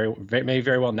may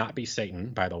very well not be Satan,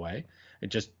 by the way,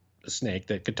 it's just a snake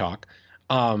that could talk,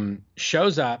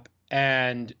 shows up,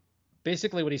 and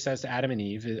basically what he says to Adam and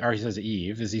Eve, or he says to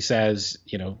Eve, is he says,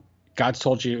 God's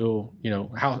told you,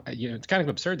 it's kind of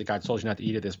absurd that God's told you not to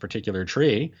eat of this particular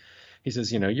tree. He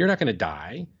says, you're not going to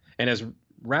die. And as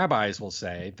rabbis will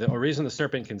say, the reason the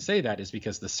serpent can say that is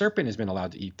because the serpent has been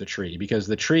allowed to eat the tree, because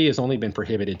the tree has only been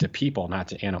prohibited to people, not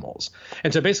to animals.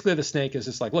 And so basically the snake is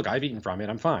just like, look, I've eaten from it.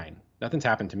 I'm fine. Nothing's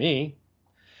happened to me.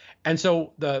 And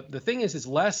so the thing is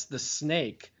less the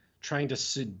snake trying to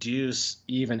seduce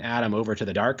Eve and Adam over to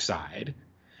the dark side.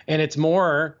 And it's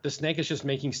more the snake is just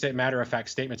making matter-of-fact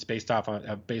statements based off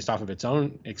of its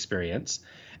own experience.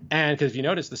 And because if you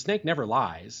notice, the snake never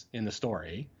lies in the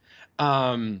story.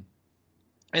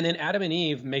 And then Adam and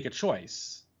Eve make a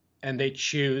choice, and they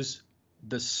choose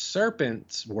the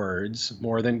serpent's words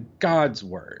more than God's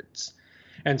words.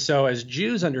 And so as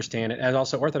Jews understand it, as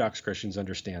also Orthodox Christians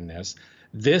understand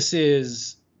this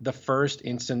is the first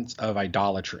instance of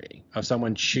idolatry, of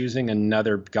someone choosing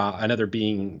another God, another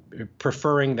being,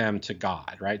 preferring them to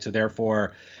God, right? So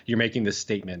therefore, you're making this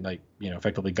statement like,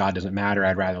 effectively, God doesn't matter.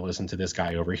 I'd rather listen to this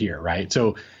guy over here, right?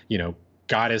 So,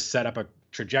 God has set up a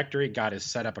trajectory. God has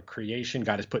set up a creation.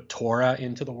 God has put Torah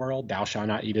into the world. Thou shalt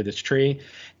not eat of this tree.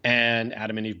 And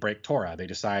Adam and Eve break Torah. They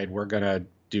decide we're going to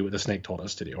do what the snake told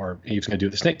us to do, or Eve's going to do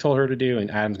what the snake told her to do, and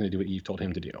Adam's going to do what Eve told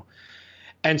him to do.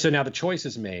 And so now the choice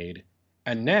is made.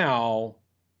 And now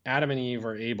Adam and Eve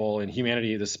are able, and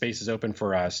humanity, the space is open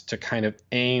for us to kind of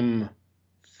aim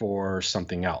for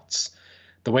something else.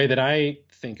 The way that I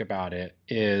think about it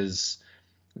is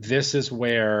this is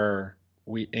where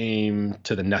we aim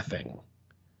to the nothing.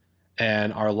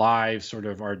 And our lives sort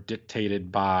of are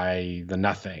dictated by the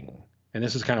nothing. And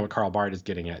this is kind of what Karl Barth is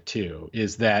getting at too,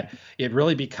 is that it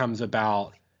really becomes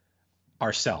about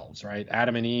ourselves, right?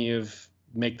 Adam and Eve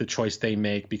make the choice they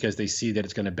make because they see that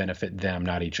it's going to benefit them,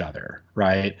 not each other,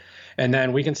 right? And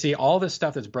then we can see all this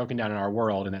stuff that's broken down in our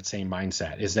world in that same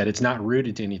mindset, is that it's not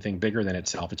rooted to anything bigger than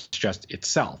itself. It's just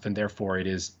itself, and therefore it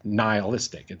is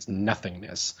nihilistic. It's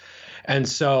nothingness. And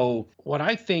so what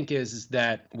I think is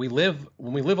that when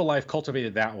we live a life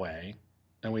cultivated that way,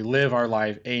 and we live our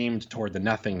life aimed toward the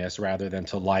nothingness rather than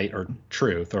to light or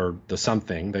truth or the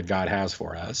something that God has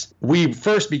for us, we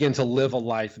first begin to live a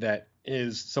life that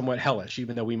is somewhat hellish,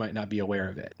 even though we might not be aware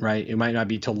of it, right? It might not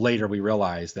be till later we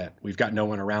realize that we've got no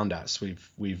one around us.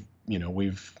 We've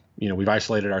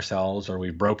isolated ourselves, or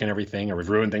we've broken everything, or we've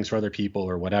ruined things for other people,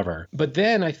 or whatever. But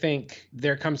then I think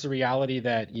there comes the reality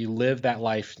that you live that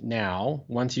life now.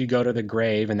 Once you go to the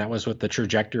grave, and that was what the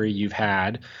trajectory you've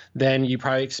had, then you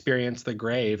probably experience the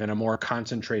grave in a more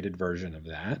concentrated version of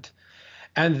that.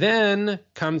 And then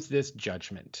comes this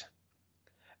judgment.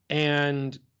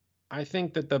 And I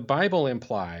think that the Bible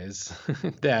implies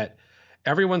that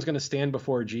everyone's going to stand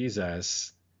before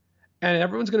Jesus, and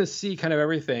everyone's going to see kind of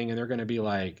everything, and they're going to be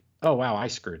like, oh, wow, I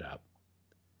screwed up.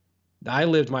 I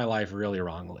lived my life really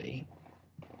wrongly.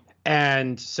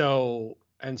 And so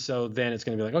then it's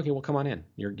going to be like, okay, well, come on in.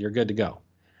 You're good to go.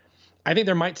 I think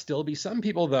there might still be some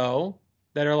people, though,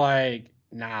 that are like,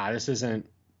 nah, this isn't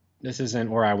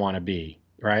where I want to be.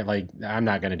 right? Like, I'm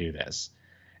not going to do this.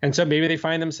 And so maybe they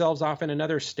find themselves off in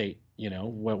another state,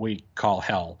 what we call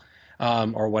hell,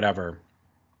 or whatever.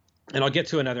 And I'll get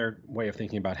to another way of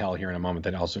thinking about hell here in a moment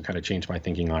that also kind of changed my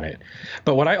thinking on it.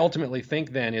 But what I ultimately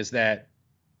think then is that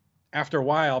after a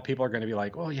while, people are going to be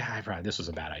like, well, yeah, this was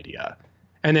a bad idea.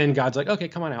 And then God's like, okay,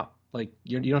 come on out. Like,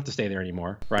 you don't have to stay there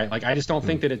anymore, right? Like, I just don't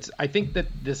think that I think that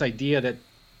this idea that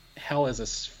hell is a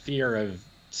sphere of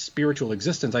spiritual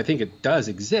existence, I think it does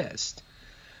exist.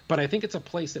 But I think it's a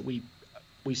place that we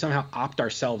somehow opt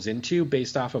ourselves into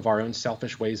based off of our own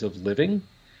selfish ways of living.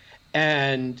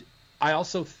 And I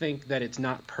also think that it's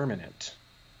not permanent.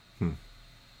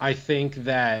 I think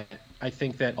that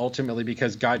ultimately,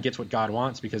 because God gets what God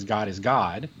wants, because God is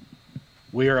God,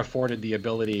 we are afforded the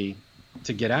ability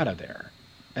to get out of there,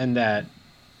 and that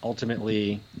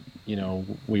ultimately,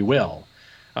 we will.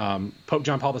 Pope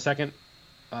John Paul II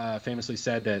famously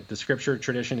said that the scripture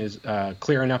tradition is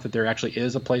clear enough that there actually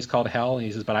is a place called hell, and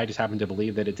he says, but I just happen to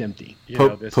believe that it's empty.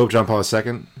 Pope John Paul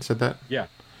II said that? Yeah.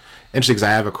 Interesting, because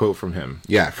I have a quote from him.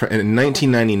 Yeah, in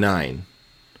 1999,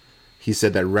 he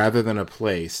said that rather than a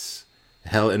place,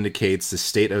 hell indicates the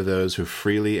state of those who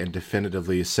freely and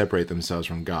definitively separate themselves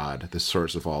from God, the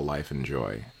source of all life and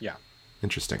joy. Yeah.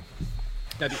 Interesting.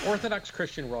 Now, the Orthodox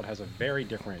Christian world has a very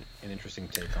different and interesting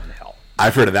take on hell.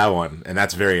 I've heard of that one, and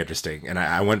that's very interesting. And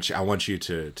I want you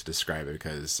to describe it,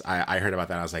 because I heard about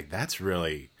that. And I was like, that's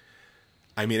really,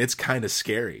 it's kind of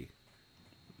scary.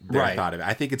 Right. Thought of it.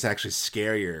 I think it's actually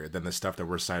scarier than the stuff that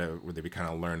we kind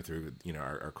of learn through,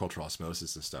 our cultural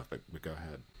osmosis and stuff. But go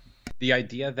ahead. The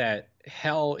idea that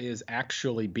hell is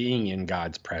actually being in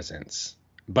God's presence,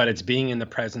 but it's being in the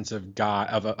presence of God,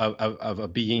 of a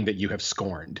being that you have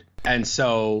scorned. And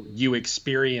so you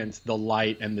experience the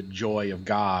light and the joy of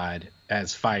God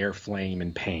as fire, flame,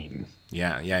 and pain.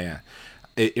 Yeah.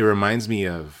 It reminds me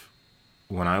of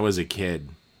when I was a kid,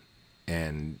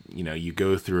 and, you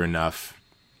go through enough,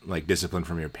 like, discipline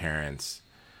from your parents,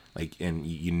 like, and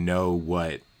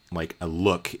what, like, a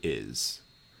look is.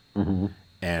 Mm-hmm.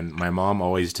 And my mom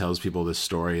always tells people this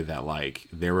story that, like,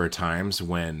 there were times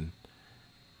when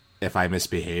if I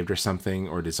misbehaved or something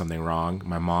or did something wrong,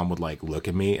 my mom would, like, look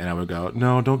at me and I would go,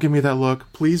 no, don't give me that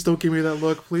look. Please don't give me that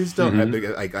look. Please don't.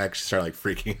 Mm-hmm. I actually start, like,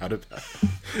 freaking out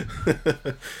about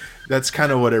it. That's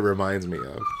kind of what it reminds me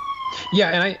of.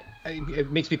 Yeah, and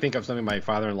it makes me think of something my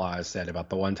father-in-law has said about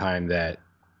the one time that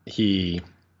he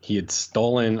had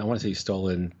stolen, I want to say he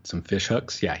stolen some fish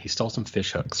hooks. Yeah, he stole some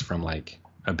fish hooks from, like,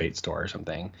 a bait store or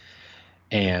something,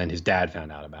 and his dad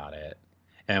found out about it.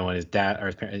 And when his dad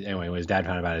found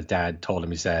out about it, his dad told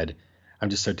him, he said, I'm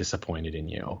just so disappointed in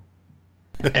you.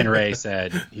 And Ray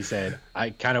said,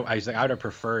 I would have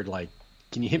preferred, like,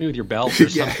 can you hit me with your belt or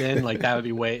something? Like, that would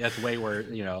be that's way where,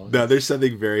 No, there's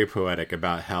something very poetic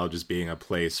about hell just being a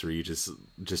place where you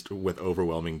just with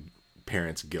overwhelming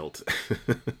parents' guilt.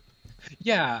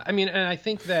 Yeah, and I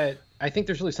think there's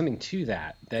really something to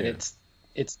that yeah.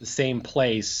 It's the same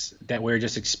place that we're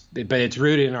but it's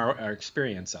rooted in our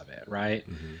experience of it, right?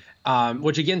 Mm-hmm.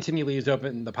 Which again, to me, leaves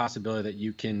open the possibility that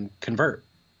you can convert,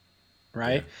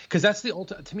 right? Because that's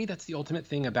to me, that's the ultimate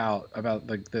thing about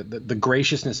the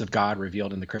graciousness of God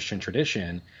revealed in the Christian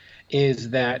tradition,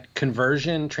 is that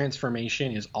conversion,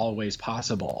 transformation is always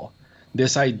possible.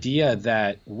 This idea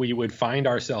that we would find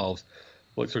ourselves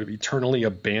sort of eternally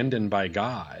abandoned by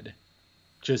God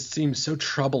just seems so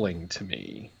troubling to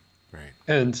me. Right.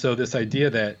 And so this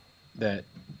idea that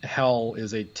hell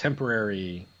is a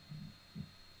temporary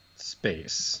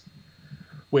space,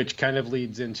 which kind of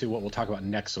leads into what we'll talk about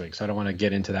next week. So I don't want to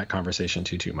get into that conversation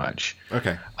too much.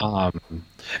 Okay.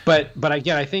 But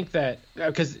again, I think that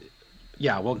because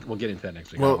we'll get into that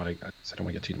next week. Well, I don't want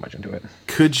to get too much into it.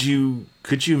 Could you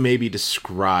maybe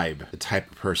describe the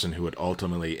type of person who would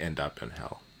ultimately end up in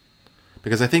hell?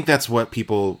 Because I think that's what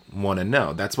people want to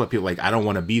know. That's what people like. I don't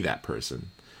want to be that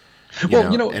person.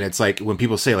 You know, and it's like when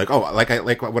people say like, oh,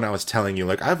 like when I was telling you,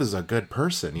 like, I was a good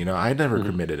person, I never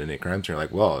committed any crimes. You're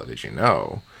like, well, did you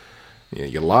know?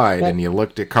 You lied and you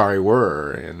looked at Kari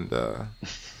Wurr and.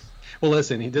 Well,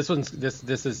 listen, this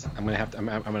is I'm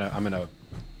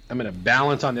gonna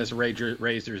balance on this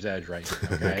razor's edge right here.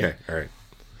 Okay. Okay. All right.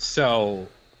 So,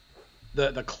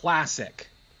 the classic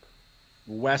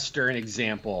Western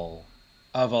example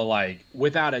of a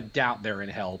without a doubt they're in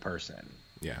hell person.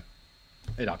 Yeah.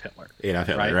 Adolf Hitler.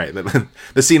 Right. The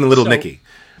scene in Little Nicky.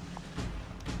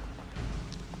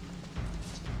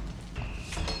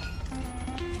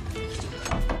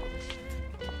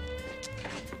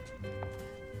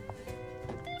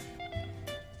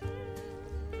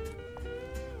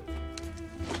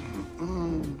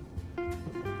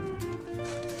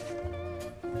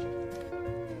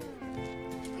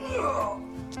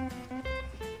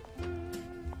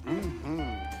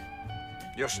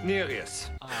 You're serious.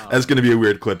 That's going to be a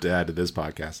weird clip to add to this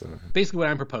podcast. Basically, what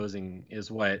I'm proposing is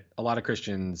what a lot of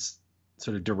Christians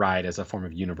sort of deride as a form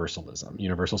of universalism,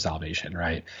 universal salvation,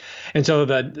 right? And so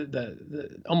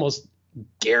the almost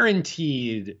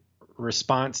guaranteed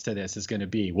response to this is going to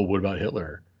be, well, what about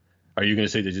Hitler? Are you going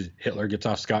to say that just Hitler gets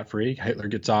off scot-free? Hitler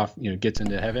gets off, gets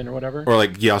into heaven or whatever? Or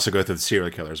like you also go through the serial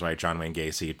killers, right? John Wayne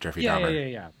Gacy, Jeffrey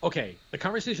Dahmer. Yeah. Okay, the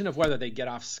conversation of whether they get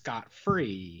off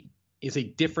scot-free is a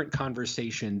different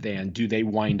conversation than do they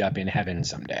wind up in heaven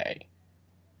someday?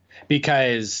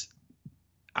 Because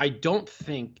I don't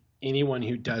think anyone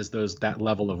who does that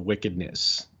level of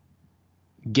wickedness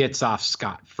gets off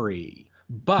scot-free.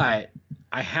 But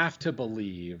I have to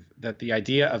believe that the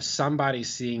idea of somebody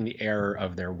seeing the error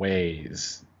of their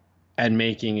ways and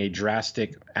making a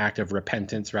drastic act of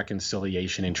repentance,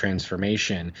 reconciliation, and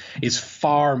transformation is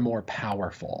far more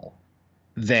powerful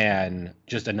than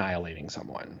just annihilating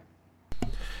someone.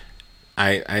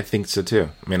 I think so too.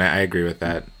 I mean, I agree with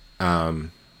that.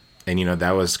 And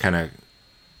that was kind of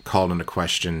called into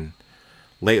question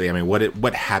lately. I mean,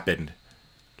 what happened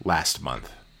last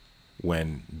month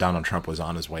when Donald Trump was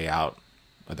on his way out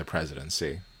of the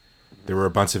presidency? There were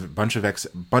a bunch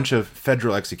of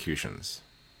federal executions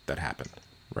that happened,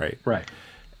 right? Right.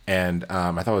 And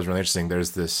I thought it was really interesting.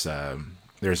 There's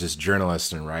this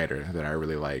journalist and writer that I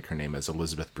really like. Her name is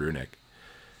Elizabeth Bruenig.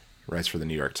 Writes for the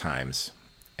New York Times,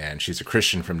 and she's a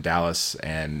Christian from Dallas,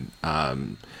 and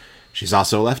she's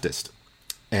also a leftist.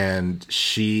 And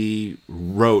she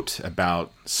wrote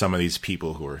about some of these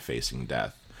people who are facing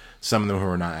death. Some of them who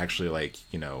are not actually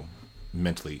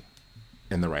mentally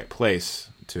in the right place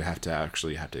to have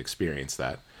to experience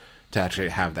that, to actually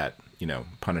have that,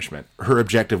 punishment. Her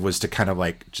objective was to kind of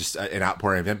just an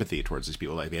outpouring of empathy towards these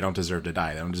people. Like, they don't deserve to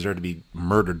die. They don't deserve to be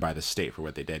murdered by the state for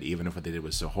what they did, even if what they did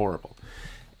was so horrible.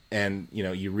 And,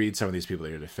 you read some of these people that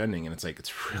you're defending, and it's like,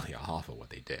 it's really awful what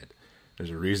they did. There's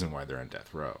a reason why they're on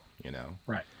death row,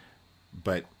 Right.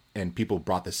 And people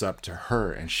brought this up to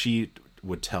her, and she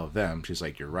would tell them, she's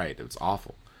like, you're right, it was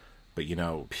awful. But,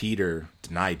 Peter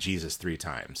denied Jesus 3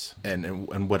 times. And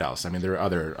what else? I mean, there are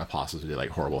other apostles who did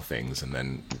horrible things, and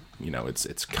then,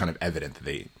 it's kind of evident that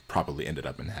they probably ended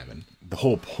up in heaven. The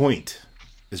whole point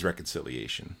is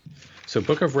reconciliation. So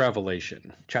Book of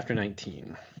Revelation, chapter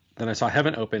 19. Then I saw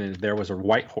heaven open, and there was a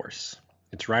white horse.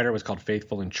 Its rider was called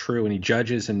Faithful and True, and he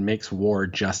judges and makes war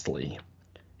justly.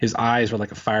 His eyes were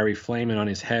like a fiery flame, and on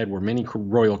his head were many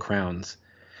royal crowns.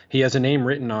 He has a name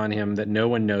written on him that no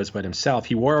one knows but himself.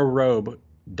 He wore a robe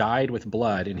dyed with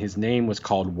blood, and his name was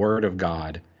called Word of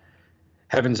God.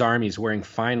 Heaven's armies, wearing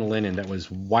fine linen that was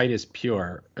white and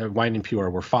pure,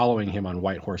 were following him on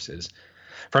white horses.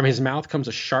 From his mouth comes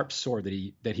a sharp sword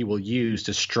that he will use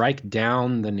to strike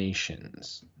down the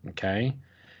nations. Okay?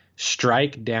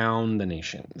 Strike down the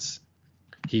nations.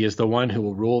 He is the one who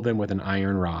will rule them with an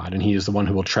iron rod, and he is the one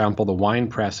who will trample the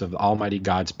winepress of Almighty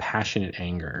God's passionate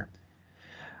anger.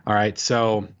 All right,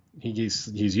 so he's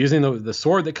using the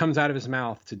sword that comes out of his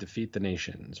mouth to defeat the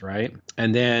nations, right?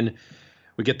 And then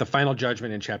we get the final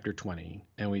judgment in chapter 20,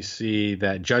 and we see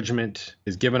that judgment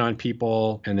is given on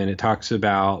people, and then it talks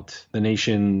about the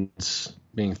nations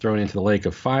being thrown into the lake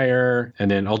of fire,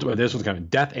 and then ultimately this was kind of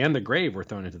death and the grave were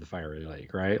thrown into the fiery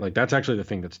lake, right? That's actually the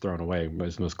thing that's thrown away,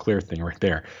 was the most clear thing right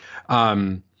there.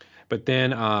 But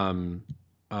then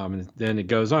it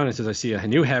goes on, it says, I see a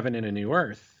new heaven and a new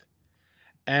earth.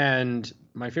 And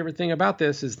my favorite thing about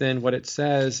this is then what it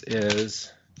says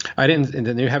is, and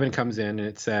the new heaven comes in, and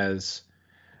it says,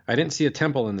 I didn't see a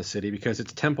temple in the city, because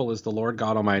its temple is the Lord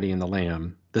God Almighty and the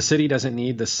Lamb. The city doesn't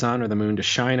need the sun or the moon to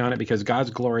shine on it, because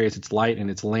God's glory is its light, and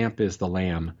its lamp is the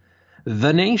Lamb.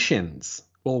 The nations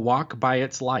will walk by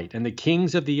its light, and the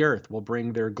kings of the earth will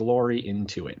bring their glory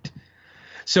into it.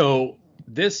 So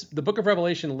the book of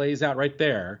Revelation lays out right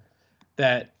there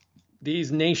that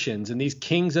these nations and these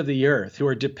kings of the earth, who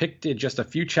are depicted just a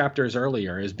few chapters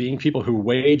earlier as being people who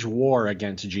wage war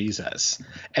against Jesus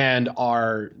and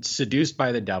are seduced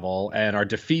by the devil and are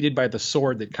defeated by the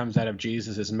sword that comes out of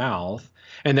Jesus's mouth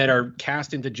and that are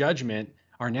cast into judgment,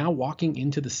 are now walking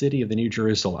into the city of the New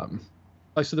Jerusalem.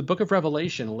 So the book of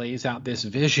Revelation lays out this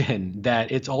vision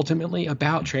that it's ultimately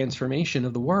about transformation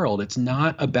of the world. It's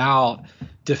not about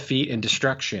defeat and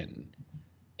destruction.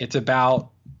 It's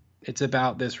about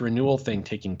this renewal thing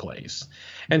taking place.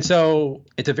 And so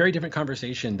it's a very different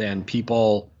conversation than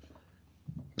people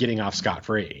getting off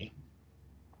scot-free.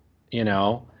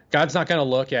 God's not going to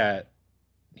look at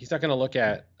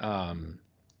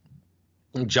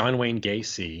John Wayne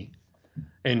Gacy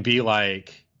and be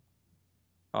like,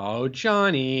 oh,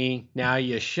 Johnny, now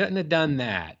you shouldn't have done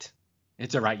that.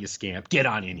 It's all right, you scamp. Get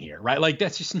on in here, right?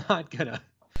 That's just not gonna.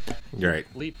 You're right.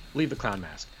 Leave the clown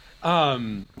mask.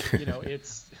 You know,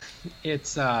 it's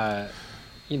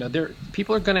you know,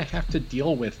 people are going to have to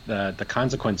deal with the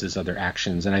consequences of their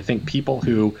actions, and I think people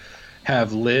who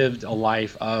have lived a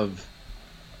life of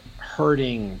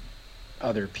hurting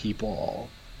other people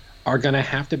are going to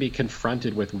have to be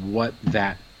confronted with what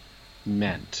that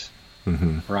meant,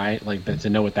 right? Like to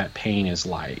know what that pain is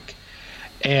like,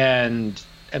 and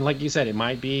like you said, it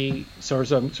might be some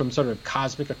sort of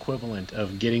cosmic equivalent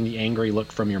of getting the angry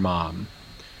look from your mom.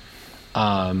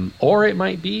 Or it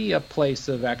might be a place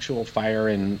of actual fire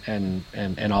and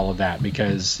all of that,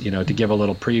 because, you know, to give a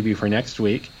little preview for next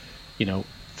week, you know,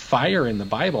 fire in the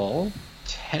Bible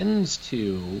tends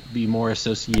to be more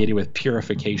associated with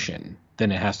purification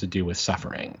than it has to do with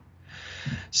suffering.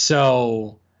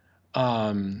 So,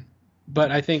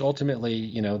 but I think ultimately,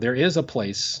 you know, there is a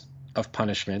place of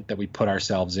punishment that we put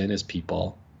ourselves in as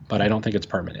people, but I don't think it's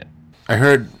permanent. I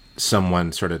heard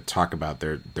someone sort of talk about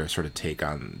their sort of take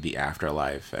on the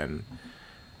afterlife, and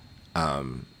or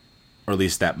at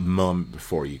least that moment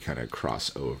before you kind of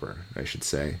cross over, I should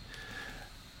say,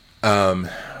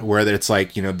 where it's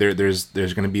like, you know, there's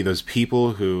going to be those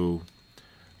people who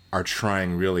are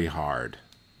trying really hard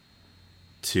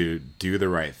to do the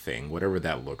right thing, whatever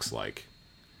that looks like.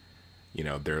 You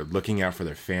know, they're looking out for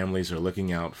their families, they're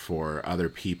looking out for other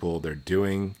people, they're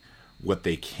doing what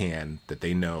they can that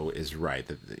they know is right,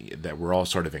 that we're all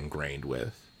sort of ingrained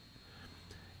with.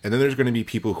 And then there's going to be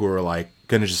people who are like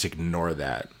going to just ignore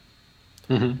that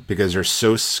because they're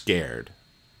so scared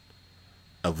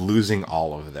of losing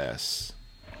all of this.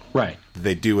 Right.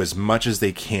 They do as much as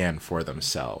they can for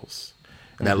themselves.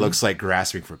 And that looks like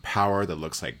grasping for power, that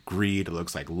looks like greed, it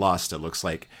looks like lust, it looks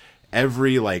like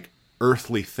every like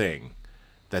earthly thing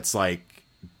that's like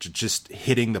just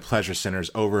hitting the pleasure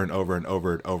centers over and over and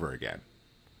over and over again,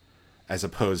 as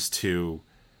opposed to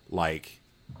like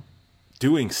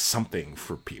doing something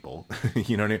for people.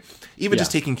 You know what I mean? Even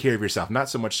just taking care of yourself, not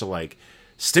so much to like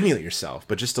stimulate yourself,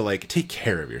 but just to like take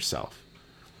care of yourself.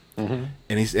 And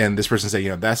this person said, you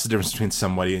know, that's the difference between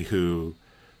somebody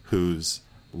whose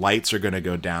lights are going to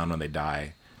go down when they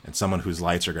die and someone whose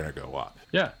lights are going to go up.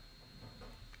 Yeah.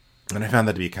 And I found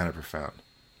that to be kind of profound.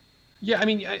 Yeah, I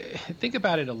mean, I think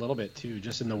about it a little bit too,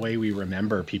 just in the way we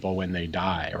remember people when they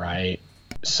die, right?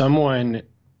 Someone,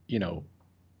 you know,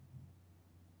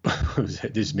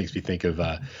 this makes me think of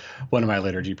one of my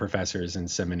liturgy professors in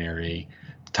seminary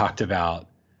talked about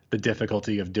the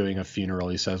difficulty of doing a funeral.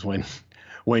 He says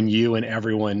when you and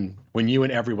everyone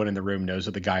in the room knows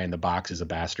that the guy in the box is a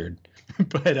bastard.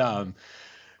 But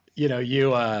you know,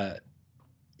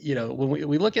 when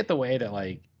we look at the way that,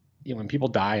 like, you know, when people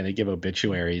die and they give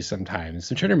obituaries sometimes,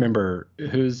 I'm trying to remember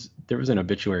there was an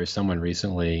obituary of someone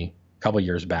recently, a couple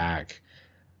years back,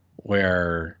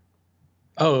 where,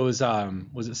 it was it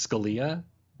Scalia,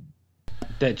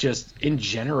 that just in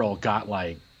general got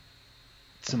like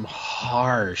some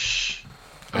harsh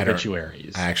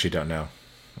obituaries. I actually don't know.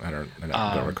 I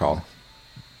don't recall.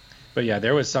 But yeah,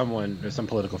 there's some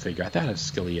political figure, I thought it was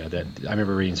Scalia, that I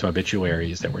remember reading some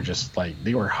obituaries that were just like,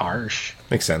 they were harsh.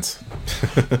 Makes sense.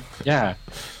 Yeah.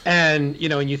 And, you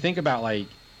know, when you think about like,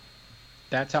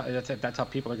 that's how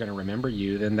people are going to remember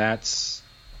you, then that's,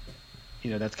 you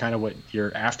know, that's kind of what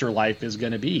your afterlife is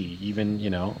going to be. Even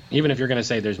if you're going to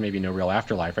say there's maybe no real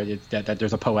afterlife, right? It's that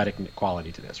there's a poetic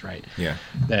quality to this, right? Yeah.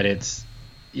 That it's,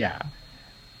 yeah.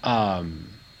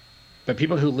 But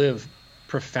people who live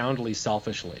profoundly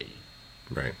selfishly,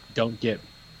 right,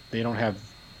 they don't have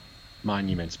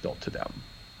monuments built to them.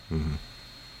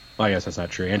 Well, I guess that's not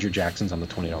true. Andrew Jackson's on the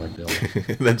 $20 bill.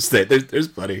 That's there's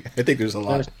plenty. I think there's a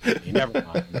lot. Never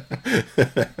mind.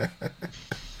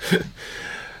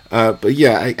 But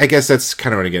yeah, I guess that's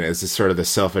kind of what, again, is this sort of the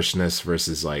selfishness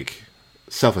versus like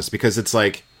selfless, because it's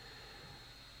like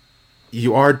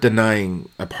you are denying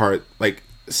a part. Like,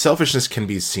 selfishness can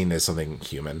be seen as something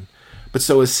human, but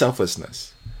so is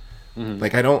selflessness.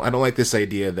 Like, I don't like this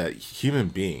idea that human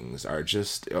beings are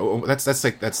just,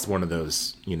 that's one of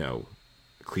those, you know,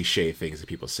 cliche things that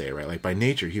people say, right? Like, by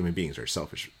nature, human beings are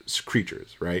selfish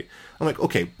creatures, right? I'm like,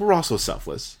 okay, we're also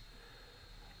selfless.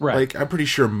 Right. Like, I'm pretty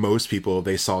sure most people, if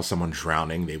they saw someone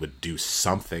drowning, they would do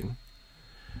something.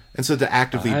 And so to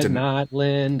actively not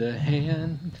lend a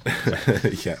hand.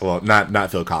 Yeah, well, not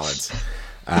Phil Collins.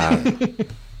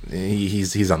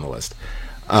 He's on the list.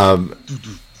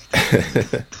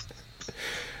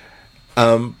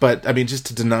 But I mean, just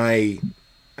to deny,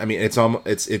 I mean, it's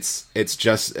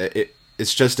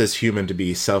just as human to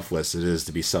be selfless as it is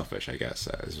to be selfish, I guess,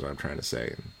 is what I'm trying to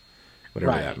say,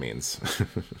 whatever that means.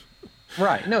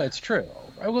 Right. No, it's true.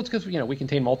 Well, it's because, you know, we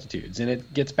contain multitudes, and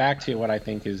it gets back to what I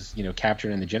think is, you know,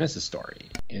 captured in the Genesis story.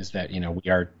 is that,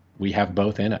 we have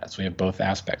both in us. We have both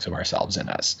aspects of ourselves in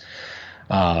us.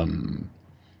 One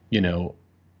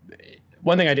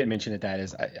thing I didn't mention at that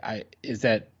is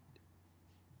that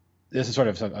this is sort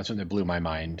of something that blew my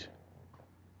mind,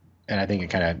 and I think it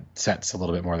kind of sets a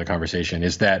little bit more of the conversation,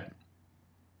 is that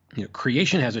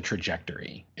creation has a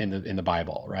trajectory in the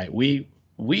Bible, right?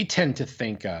 We tend to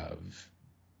think of,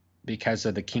 because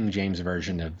of the King James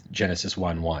version of Genesis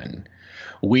 1:1,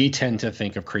 we tend to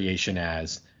think of creation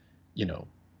as,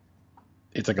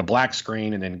 it's like a black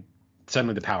screen and then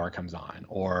suddenly the power comes on,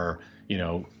 or,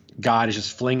 God is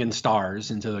just flinging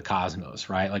stars into the cosmos,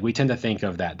 right? Like we tend to think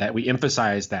of that we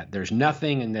emphasize that there's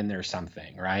nothing and then there's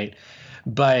something, right?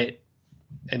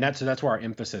 And that's where our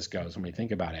emphasis goes when we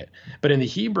think about it. But in the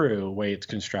Hebrew way it's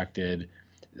constructed,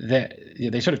 that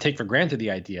they sort of take for granted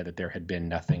the idea that there had been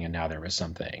nothing and now there was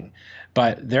something.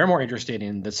 But they're more interested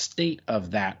in the state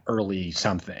of that early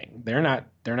something. They're not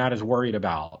as worried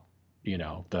about,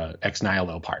 the ex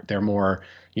nihilo part. They're more,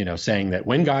 saying that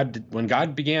when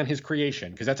God began his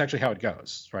creation, because that's actually how it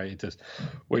goes, right? It says,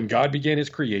 when God began his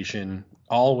creation,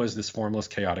 all was this formless,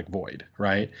 chaotic void,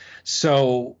 right?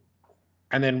 So,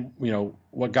 and then,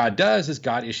 what God does is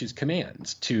God issues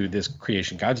commands to this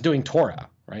creation. God's doing Torah,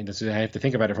 right? I have to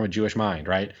think about it from a Jewish mind,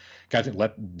 right? God said,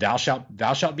 thou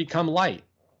shalt become light.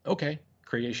 Okay,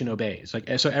 creation obeys.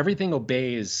 So everything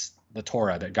obeys the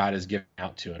Torah that God has given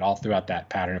out to it all throughout that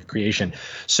pattern of creation.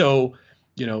 So,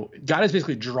 God is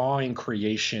basically drawing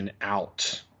creation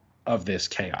out of this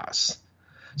chaos.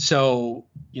 So,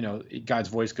 God's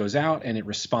voice goes out and it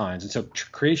responds. And so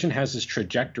creation has this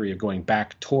trajectory of going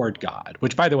back toward God,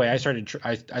 which, by the way, I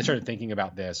started thinking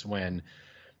about this when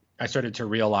I started to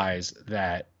realize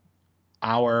that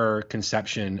our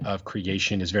conception of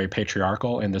creation is very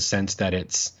patriarchal in the sense that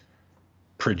it's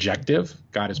projective.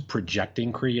 God is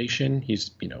projecting creation.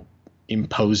 He's,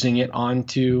 imposing it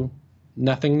onto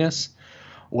nothingness.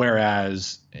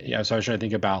 Whereas, so I was trying to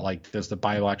think about, does the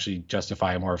Bible actually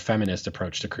justify a more feminist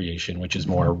approach to creation, which is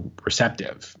more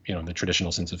receptive, in the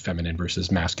traditional sense of feminine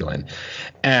versus masculine.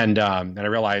 And I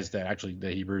realized that actually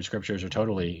the Hebrew scriptures are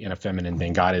totally in a feminine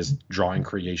thing. God is drawing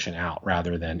creation out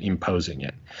rather than imposing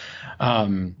it.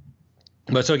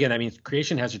 But so again,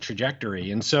 creation has a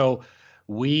trajectory. And so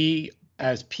we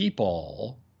as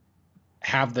people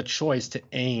have the choice to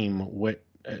aim we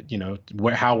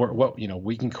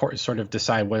can sort of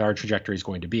decide what our trajectory is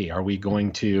going to be. Are we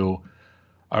going to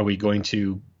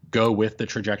go with the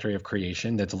trajectory of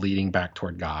creation that's leading back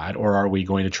toward God, or are we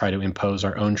going to try to impose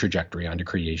our own trajectory onto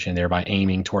creation, thereby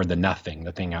aiming toward the nothing,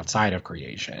 the thing outside of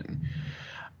creation?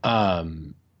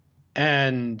 And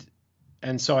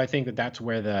so I think that's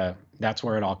where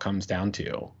it all comes down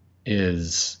to,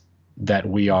 is that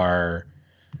we are,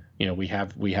 we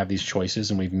have these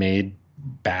choices and we've made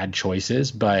bad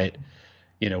choices, but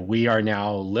we are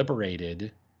now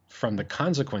liberated from the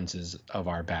consequences of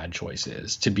our bad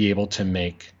choices to be able to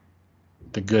make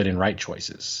the good and right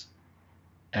choices.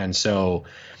 And so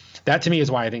that to me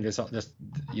is why I think this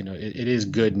it is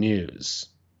good news.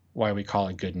 Why we call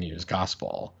it good news,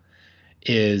 gospel,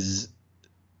 is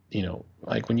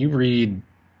when you read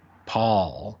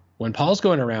Paul, when Paul's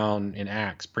going around in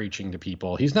Acts preaching to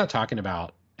people, he's not talking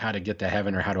about how to get to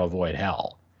heaven or how to avoid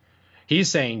hell. He's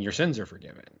saying your sins are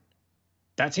forgiven.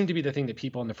 That seemed to be the thing that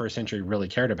people in the first century really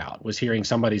cared about, was hearing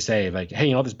somebody say,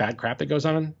 hey, this bad crap that goes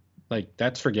on,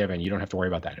 that's forgiven. You don't have to worry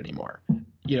about that anymore.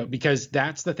 Because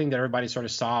that's the thing that everybody sort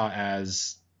of saw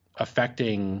as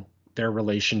affecting their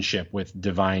relationship with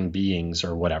divine beings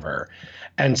or whatever.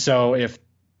 And so if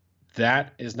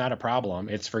that is not a problem,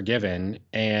 it's forgiven,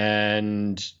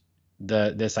 and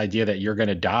this idea that you're going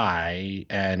to die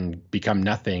and become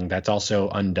nothing, that's also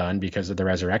undone because of the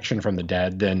resurrection from the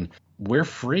dead, then we're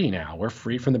free now. We're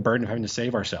free from the burden of having to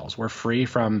save ourselves. We're free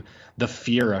from the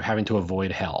fear of having to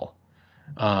avoid hell.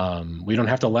 We don't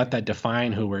have to let that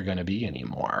define who we're going to be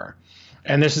anymore.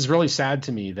 And this is really sad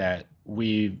to me that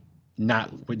we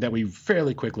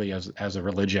fairly quickly as a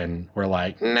religion, we're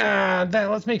like,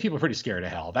 let's make people pretty scared of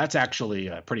hell. That's actually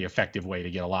a pretty effective way to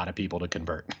get a lot of people to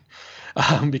convert.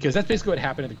 Because that's basically what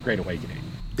happened at the Great Awakening.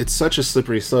 It's such a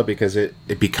slippery slope because it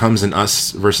becomes an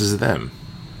us versus them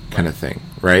kind of thing,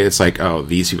 right? It's like, oh,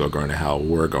 these people are going to hell,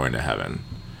 we're going to heaven.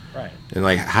 Right. And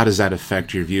how does that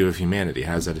affect your view of humanity?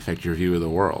 How does that affect your view of the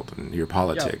world and your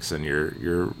politics and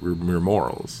your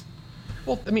morals?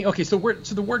 Well, okay, so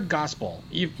the word gospel,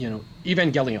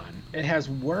 evangelion, it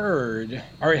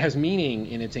has meaning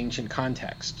in its ancient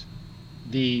context,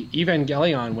 the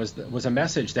Evangelion was a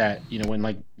message that, when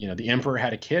the emperor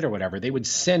had a kid or whatever, they would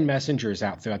send messengers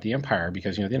out throughout the empire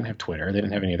because, they didn't have Twitter. They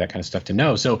didn't have any of that kind of stuff to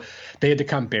know. So they had to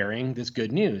come bearing this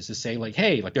good news to say like,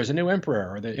 hey, like there's a new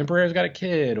emperor, or the emperor's got a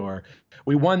kid, or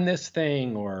we won this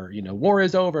thing, or, war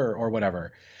is over, or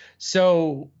whatever.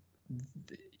 So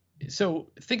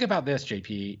think about this,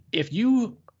 JP. If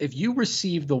you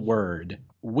receive the word,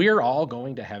 we're all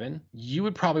going to heaven, you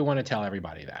would probably want to tell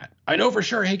everybody that. I know for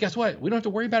sure. Hey, guess what? We don't have to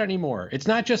worry about it anymore. It's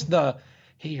not just hey,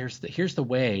 here's the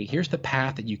way, here's the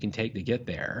path that you can take to get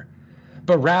there,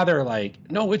 but rather like,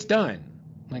 no, it's done.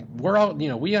 Like we're all,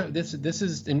 we have this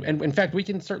is, and in fact, we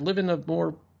can start living a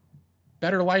more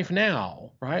better life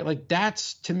now, right? Like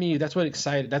to me, that's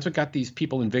what got these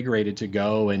people invigorated to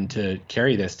go and to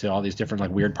carry this to all these different like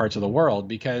weird parts of the world,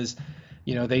 because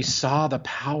they saw the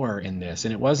power in this.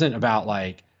 And it wasn't about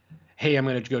like, hey, I'm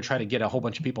going to go try to get a whole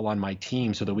bunch of people on my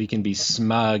team so that we can be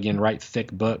smug and write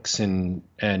thick books and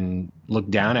look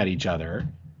down at each other,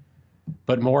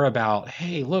 but more about,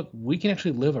 hey, look, we can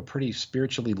actually live a pretty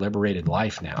spiritually liberated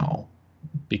life now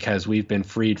because we've been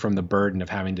freed from the burden of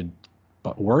having to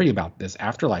worry about this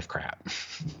afterlife crap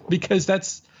because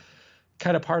that's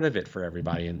kind of part of it for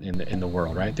everybody in the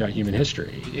world, right? Throughout human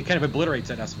history. It kind of obliterates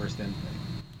that us versus them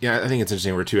thing. Yeah, I think it's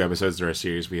interesting. We're 2 episodes through a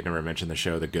series. We had never mentioned the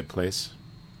show The Good Place.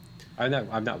 I've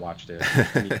not watched it.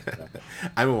 I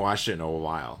haven't watched it in a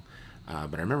while,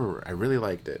 but I remember I really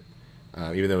liked it,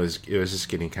 even though it was just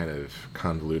getting kind of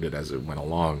convoluted as it went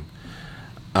along.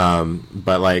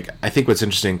 But like, I think what's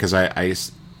interesting, because I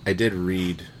did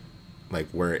read like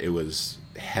where it was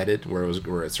headed, where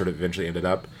it sort of eventually ended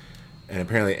up, and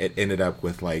apparently it ended up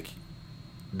with like,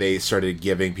 they started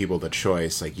giving people the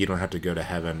choice, like, you don't have to go to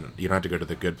heaven, you don't have to go to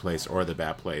the good place or the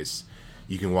bad place.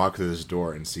 You can walk through this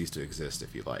door and cease to exist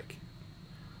if you like.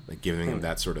 Like, giving them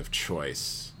that sort of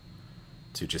choice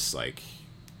to just, like,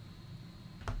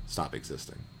 stop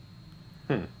existing.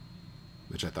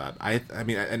 Which I thought, I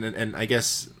mean, and I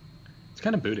guess... It's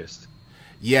kind of Buddhist.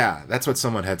 Yeah, that's what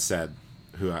someone had said,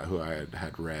 who I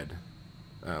had read,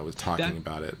 was talking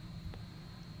about it.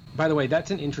 By the way,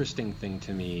 that's an interesting thing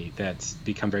to me that's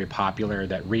become very popular,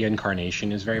 that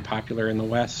reincarnation is very popular in the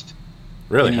West.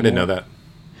 Really? Anymore. I didn't know that.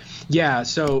 Yeah,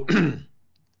 so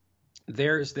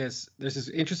there's this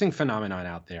interesting phenomenon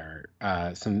out there.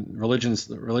 Some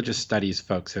religious studies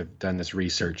folks have done this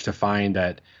research to find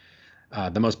that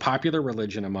the most popular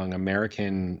religion among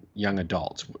American young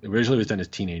adults, originally was done as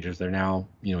teenagers, they're now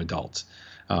adults,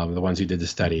 the ones who did the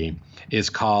study, is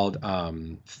called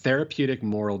therapeutic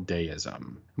moralistic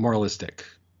deism.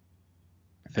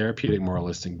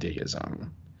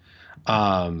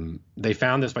 They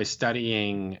found this by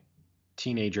studying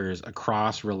teenagers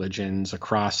across religions,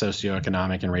 across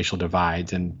socioeconomic and racial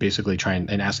divides, and basically trying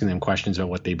and asking them questions about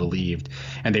what they believed.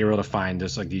 And they were able to find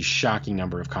this, like, these shocking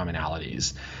number of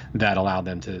commonalities that allowed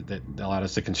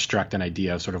us to construct an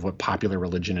idea of sort of what popular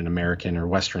religion in American or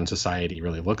Western society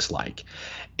really looks like.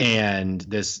 And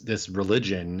this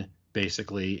religion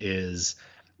basically is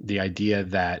the idea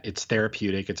that it's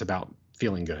therapeutic, it's about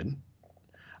feeling good.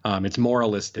 It's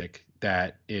moralistic,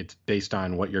 that it's based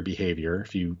on what your behavior,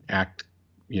 if you act,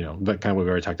 but kind of what we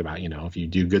already talked about, if you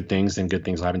do good things, then good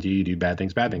things will happen to you. You do bad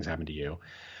things happen to you.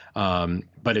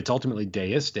 But it's ultimately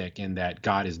deistic in that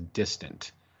God is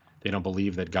distant. They don't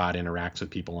believe that God interacts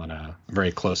with people on a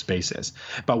very close basis.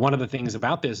 But one of the things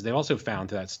about this, they also found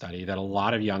through that study that a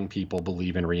lot of young people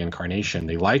believe in reincarnation.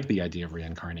 They like the idea of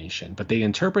reincarnation, but they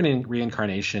interpret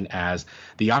reincarnation as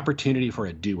the opportunity for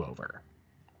a do-over,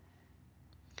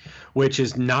 which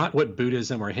is not what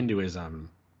Buddhism or Hinduism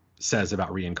says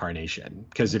about reincarnation.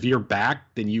 Because if you're back,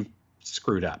 then you've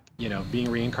screwed up. Being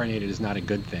reincarnated is not a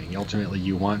good thing. Ultimately,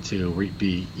 you want to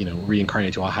be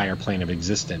reincarnated to a higher plane of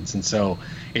existence. And so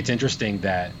it's interesting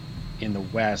that in the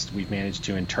West, we've managed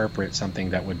to interpret something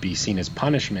that would be seen as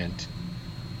punishment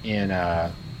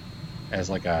as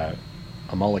like a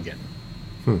mulligan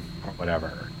or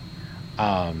whatever.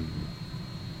 I'm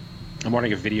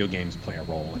wondering if video games play a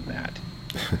role in that.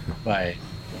 But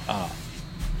I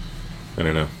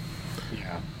don't know.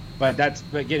 Yeah, but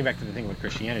getting back to the thing with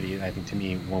Christianity, I think to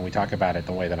me, when we talk about it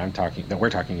the way that we're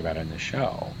talking about it in the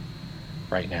show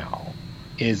right now,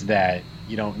 is that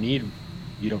you don't need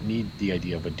the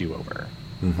idea of a do-over.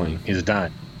 Like, it's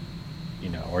done,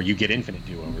 or you get infinite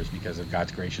do-overs because of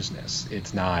God's graciousness.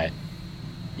 It's not,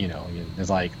 it's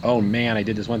like, oh man, I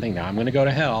did this one thing, now I'm going to go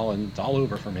to hell and it's all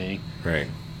over for me. Right.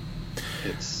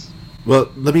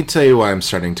 Well, let me tell you why I'm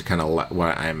starting to kind of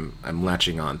why I'm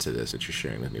latching on to this that you're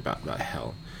sharing with me about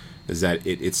hell, is that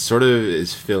it sort of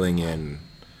is filling in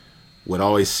what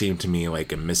always seemed to me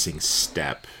like a missing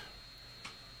step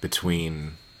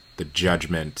between the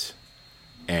judgment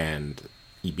and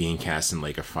being cast in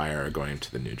lake of fire are going to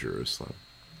the New Jerusalem.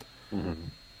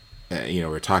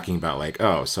 We're talking about like,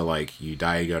 oh, so like you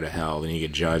die, you go to hell, then you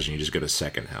get judged, and you just go to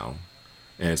second hell.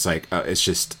 And it's like, it's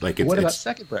just like, what about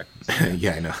second breakfast?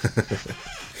 Yeah, I know.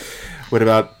 What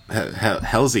about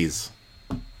Hellsies?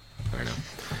 I know.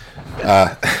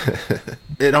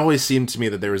 It always seemed to me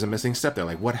that there was a missing step there.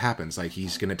 Like, what happens? Like,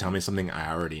 he's going to tell me something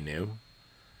I already knew.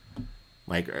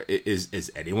 Like,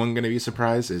 is anyone going to be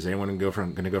surprised? Is anyone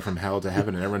going to go from hell to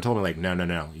heaven? And everyone told me, like,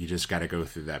 no. You just got to go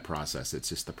through that process. It's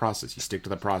just the process. You stick to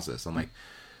the process. I'm like,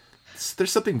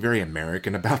 there's something very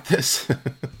American about this.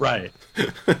 Right.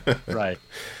 Right.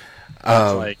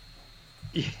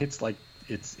 It's like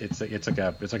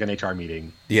an HR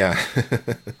meeting. Yeah.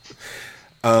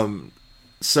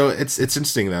 So it's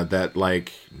interesting that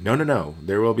like, no.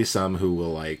 There will be some who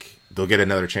will like, they'll get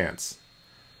another chance.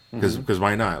 Because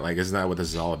why not? Like, isn't that what this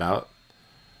is all about?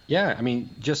 Yeah, I mean,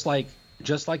 just like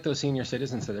those senior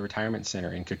citizens at the retirement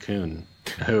center in Cocoon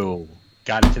who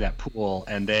got into that pool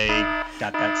and they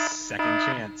got that second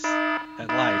chance at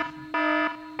life.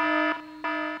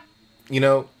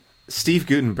 Steve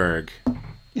Gutenberg.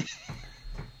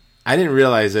 I didn't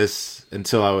realize this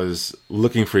until I was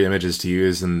looking for images to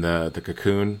use in the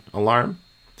Cocoon alarm.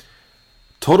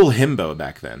 Total himbo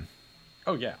back then.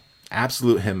 Oh yeah.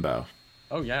 Absolute himbo.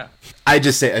 Oh yeah.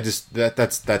 That's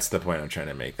the point I'm trying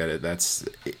to make.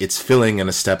 It's filling in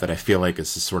a step that I feel like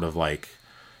is just sort of like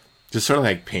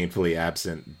painfully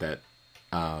absent that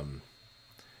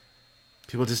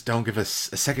people just don't give us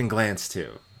a second glance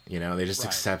to. They just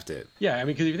accept it. Yeah, I mean,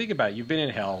 because if you think about it, you've been in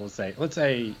hell. Let's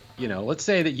say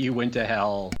that you went to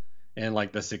hell in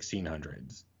like the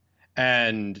 1600s,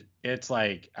 and it's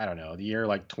like, I don't know, the year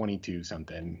like 22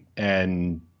 something,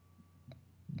 and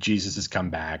Jesus has come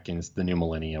back and it's the new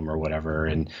millennium or whatever,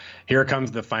 and here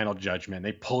comes the final judgment.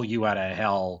 They pull you out of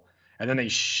hell and then they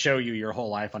show you your whole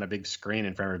life on a big screen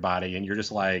in front of everybody, and you're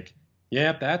just like,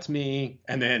 yep, that's me,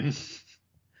 and then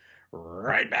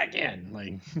right back in.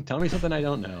 Like, tell me something I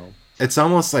don't know. It's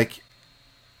almost like,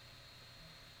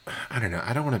 I don't know,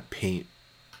 I don't want to paint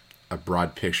a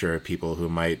broad picture of people who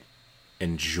might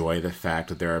enjoy the fact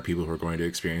that there are people who are going to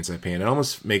experience that pain. It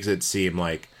almost makes it seem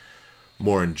like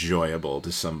more enjoyable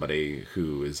to somebody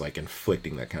who is like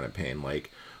inflicting that kind of pain. Like,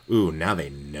 ooh, now they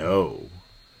know,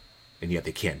 and yet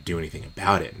they can't do anything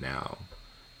about it now.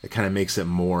 It kind of makes it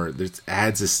more. It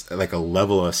adds this like a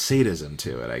level of sadism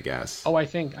to it, I guess. Oh, I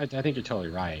think you're totally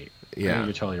right. Yeah, I think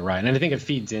you're totally right, and I think it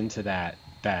feeds into that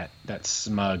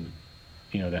smug,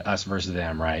 that us versus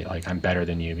them, right? Like, I'm better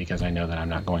than you because I know that I'm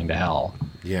not going to hell.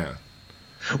 Yeah.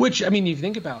 Which, I mean, you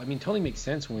think about, totally makes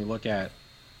sense when we look at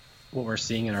what we're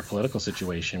seeing in our political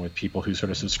situation with people who sort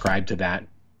of subscribe to that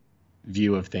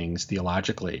view of things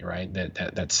theologically, right?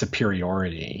 That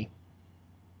superiority.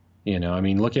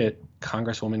 Look at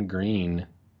Congresswoman Green,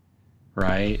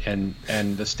 right? And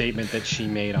the statement that she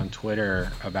made on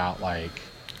Twitter about like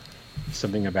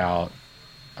something about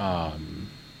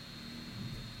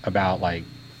like,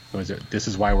 what was it? This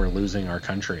is why we're losing our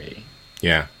country.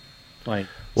 Yeah. Like,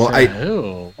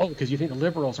 well, because you think the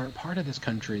liberals aren't part of this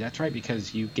country. That's right,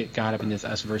 because you get caught up in this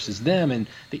us versus them, and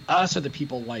the us are the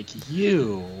people like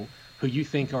you who you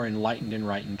think are enlightened and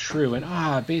right and true,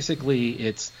 and basically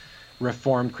it's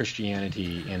Reformed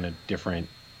Christianity in a different.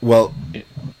 Well,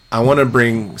 I want to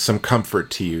bring some comfort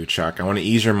to you, Chuck. I want to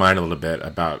ease your mind a little bit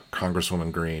about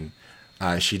Congresswoman Green.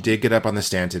 She did get up on the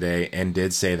stand today and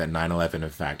did say that 9/11 in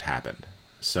fact happened.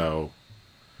 So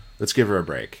let's give her a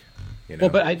break. Well,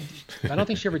 but I don't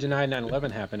think she ever denied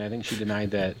 9/11 happened. I think she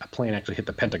denied that a plane actually hit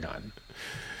the Pentagon.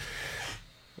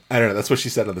 I don't know. That's what she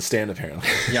said on the stand, apparently.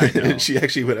 Yeah, I know. She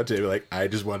actually went up to me like, I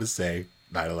just want to say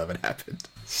 9/11 happened.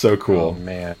 So cool.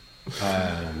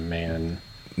 Oh, man.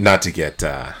 Not to get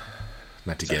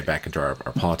back into our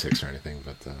politics or anything,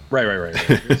 but right.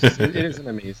 It is an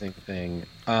amazing thing.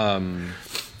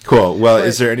 Cool. Well,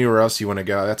 is there anywhere else you want to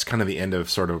go? That's kind of the end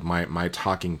of sort of my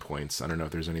talking points. I don't know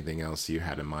if there's anything else you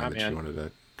had in mind that you wanted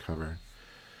to cover.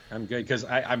 I'm good because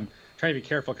I'm trying to be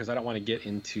careful because I don't want to get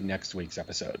into next week's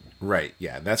episode. Right.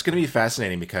 Yeah, that's going to be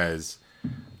fascinating because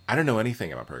I don't know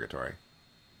anything about purgatory.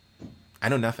 I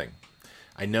know nothing.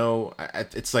 I know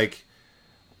it's like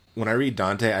when I read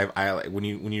Dante. When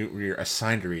you're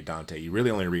assigned to read Dante, you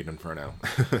really only read Inferno.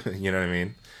 You know what I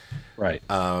mean? Right.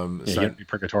 So you get to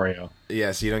Purgatorio.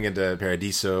 Yeah, so you don't get to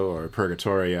Paradiso or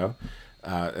Purgatorio.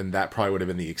 And that probably would have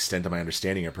been the extent of my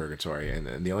understanding of purgatory.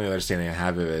 And the only understanding I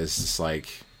have of it is just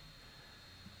like,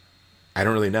 I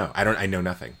don't really know. I know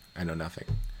nothing.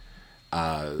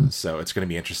 So it's going to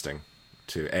be interesting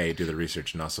to do the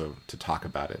research and also to talk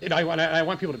about it. I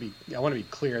want people to be. I want to be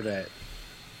clear that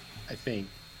I think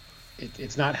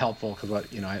it's not helpful because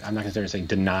I'm not going to say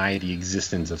deny the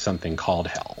existence of something called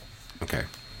hell. Okay.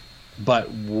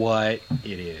 But what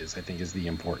it is, I think, is the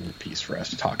important piece for us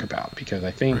to talk about, because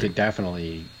I think it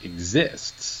definitely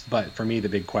exists. But for me, the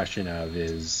big question of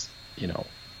is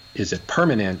it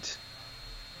permanent,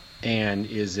 and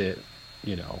is it,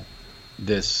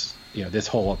 this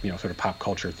whole, sort of pop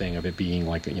culture thing of it being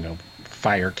like,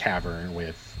 fire cavern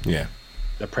with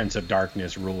the Prince of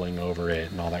Darkness ruling over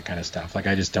it and all that kind of stuff. Like,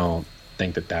 I just don't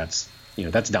think that's,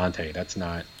 that's Dante. That's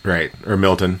not right. Or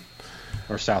Milton.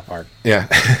 Or South Park. Yeah.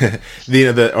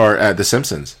 The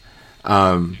Simpsons.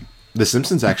 The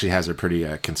Simpsons actually has a pretty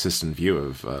consistent view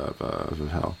of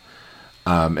hell.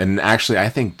 And actually, I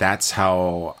think that's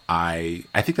how I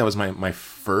think that was my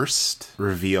first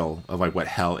reveal of like what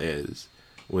hell is,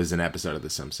 was an episode of The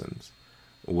Simpsons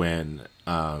when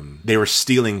they were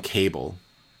stealing cable,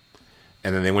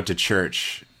 and then they went to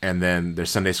church, and then their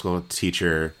Sunday school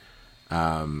teacher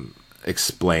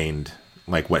explained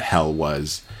like what hell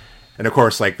was. And of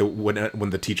course, like when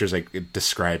the teacher's like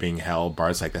describing hell,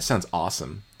 Bart's like, "That sounds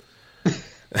awesome."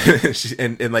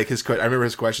 and like I remember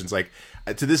his questions. Like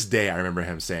to this day, I remember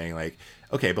him saying like,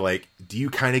 "Okay, but like, do you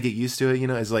kind of get used to it?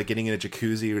 Is like getting in a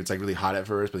jacuzzi where it's like really hot at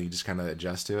first, but you just kind of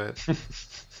adjust to it."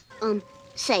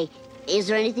 Say, is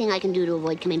there anything I can do to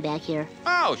avoid coming back here?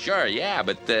 Oh, sure, yeah,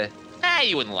 but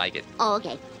you wouldn't like it. Oh,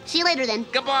 okay. See you later then.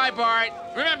 Goodbye, Bart.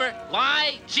 Remember,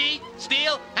 lie, cheat,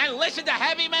 steal, and listen to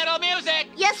heavy metal music.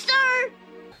 Yes, sir.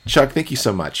 Chuck, thank you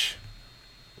so much.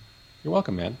 You're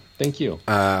welcome, man. Thank you.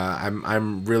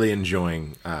 I'm really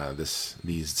enjoying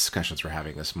these discussions we're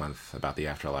having this month about the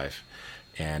afterlife,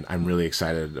 and I'm really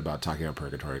excited about talking about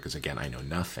purgatory because, again, I know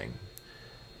nothing.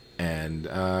 And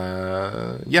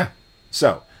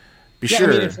so be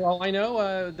sure. I mean, for all I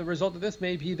know, the result of this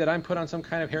may be that I'm put on some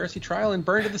kind of heresy trial and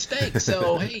burned at the stake.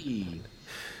 So hey,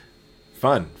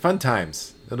 fun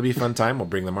times. It'll be a fun time. We'll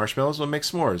bring the marshmallows. We'll make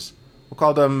s'mores. We'll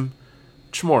call them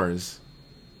chmores.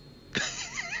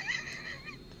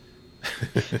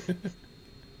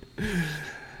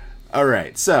 All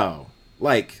right, so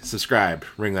like, subscribe,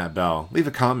 ring that bell, leave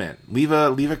a comment, leave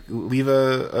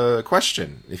a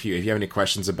question if you have any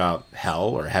questions about hell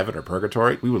or heaven or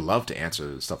purgatory. We would love to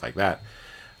answer stuff like that.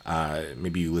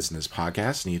 Maybe you listen to this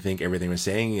podcast and you think everything we're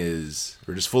saying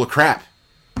we're just full of crap.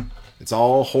 It's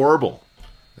all horrible.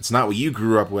 It's not what you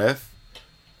grew up with.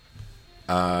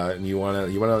 And you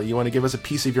wanna give us a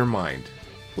piece of your mind.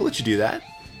 We'll let you do that.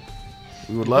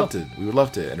 We would love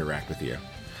to interact with you.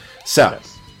 So,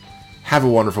 have a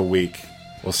wonderful week.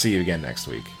 We'll see you again next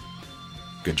week.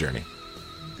 Good journey.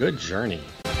 Good journey.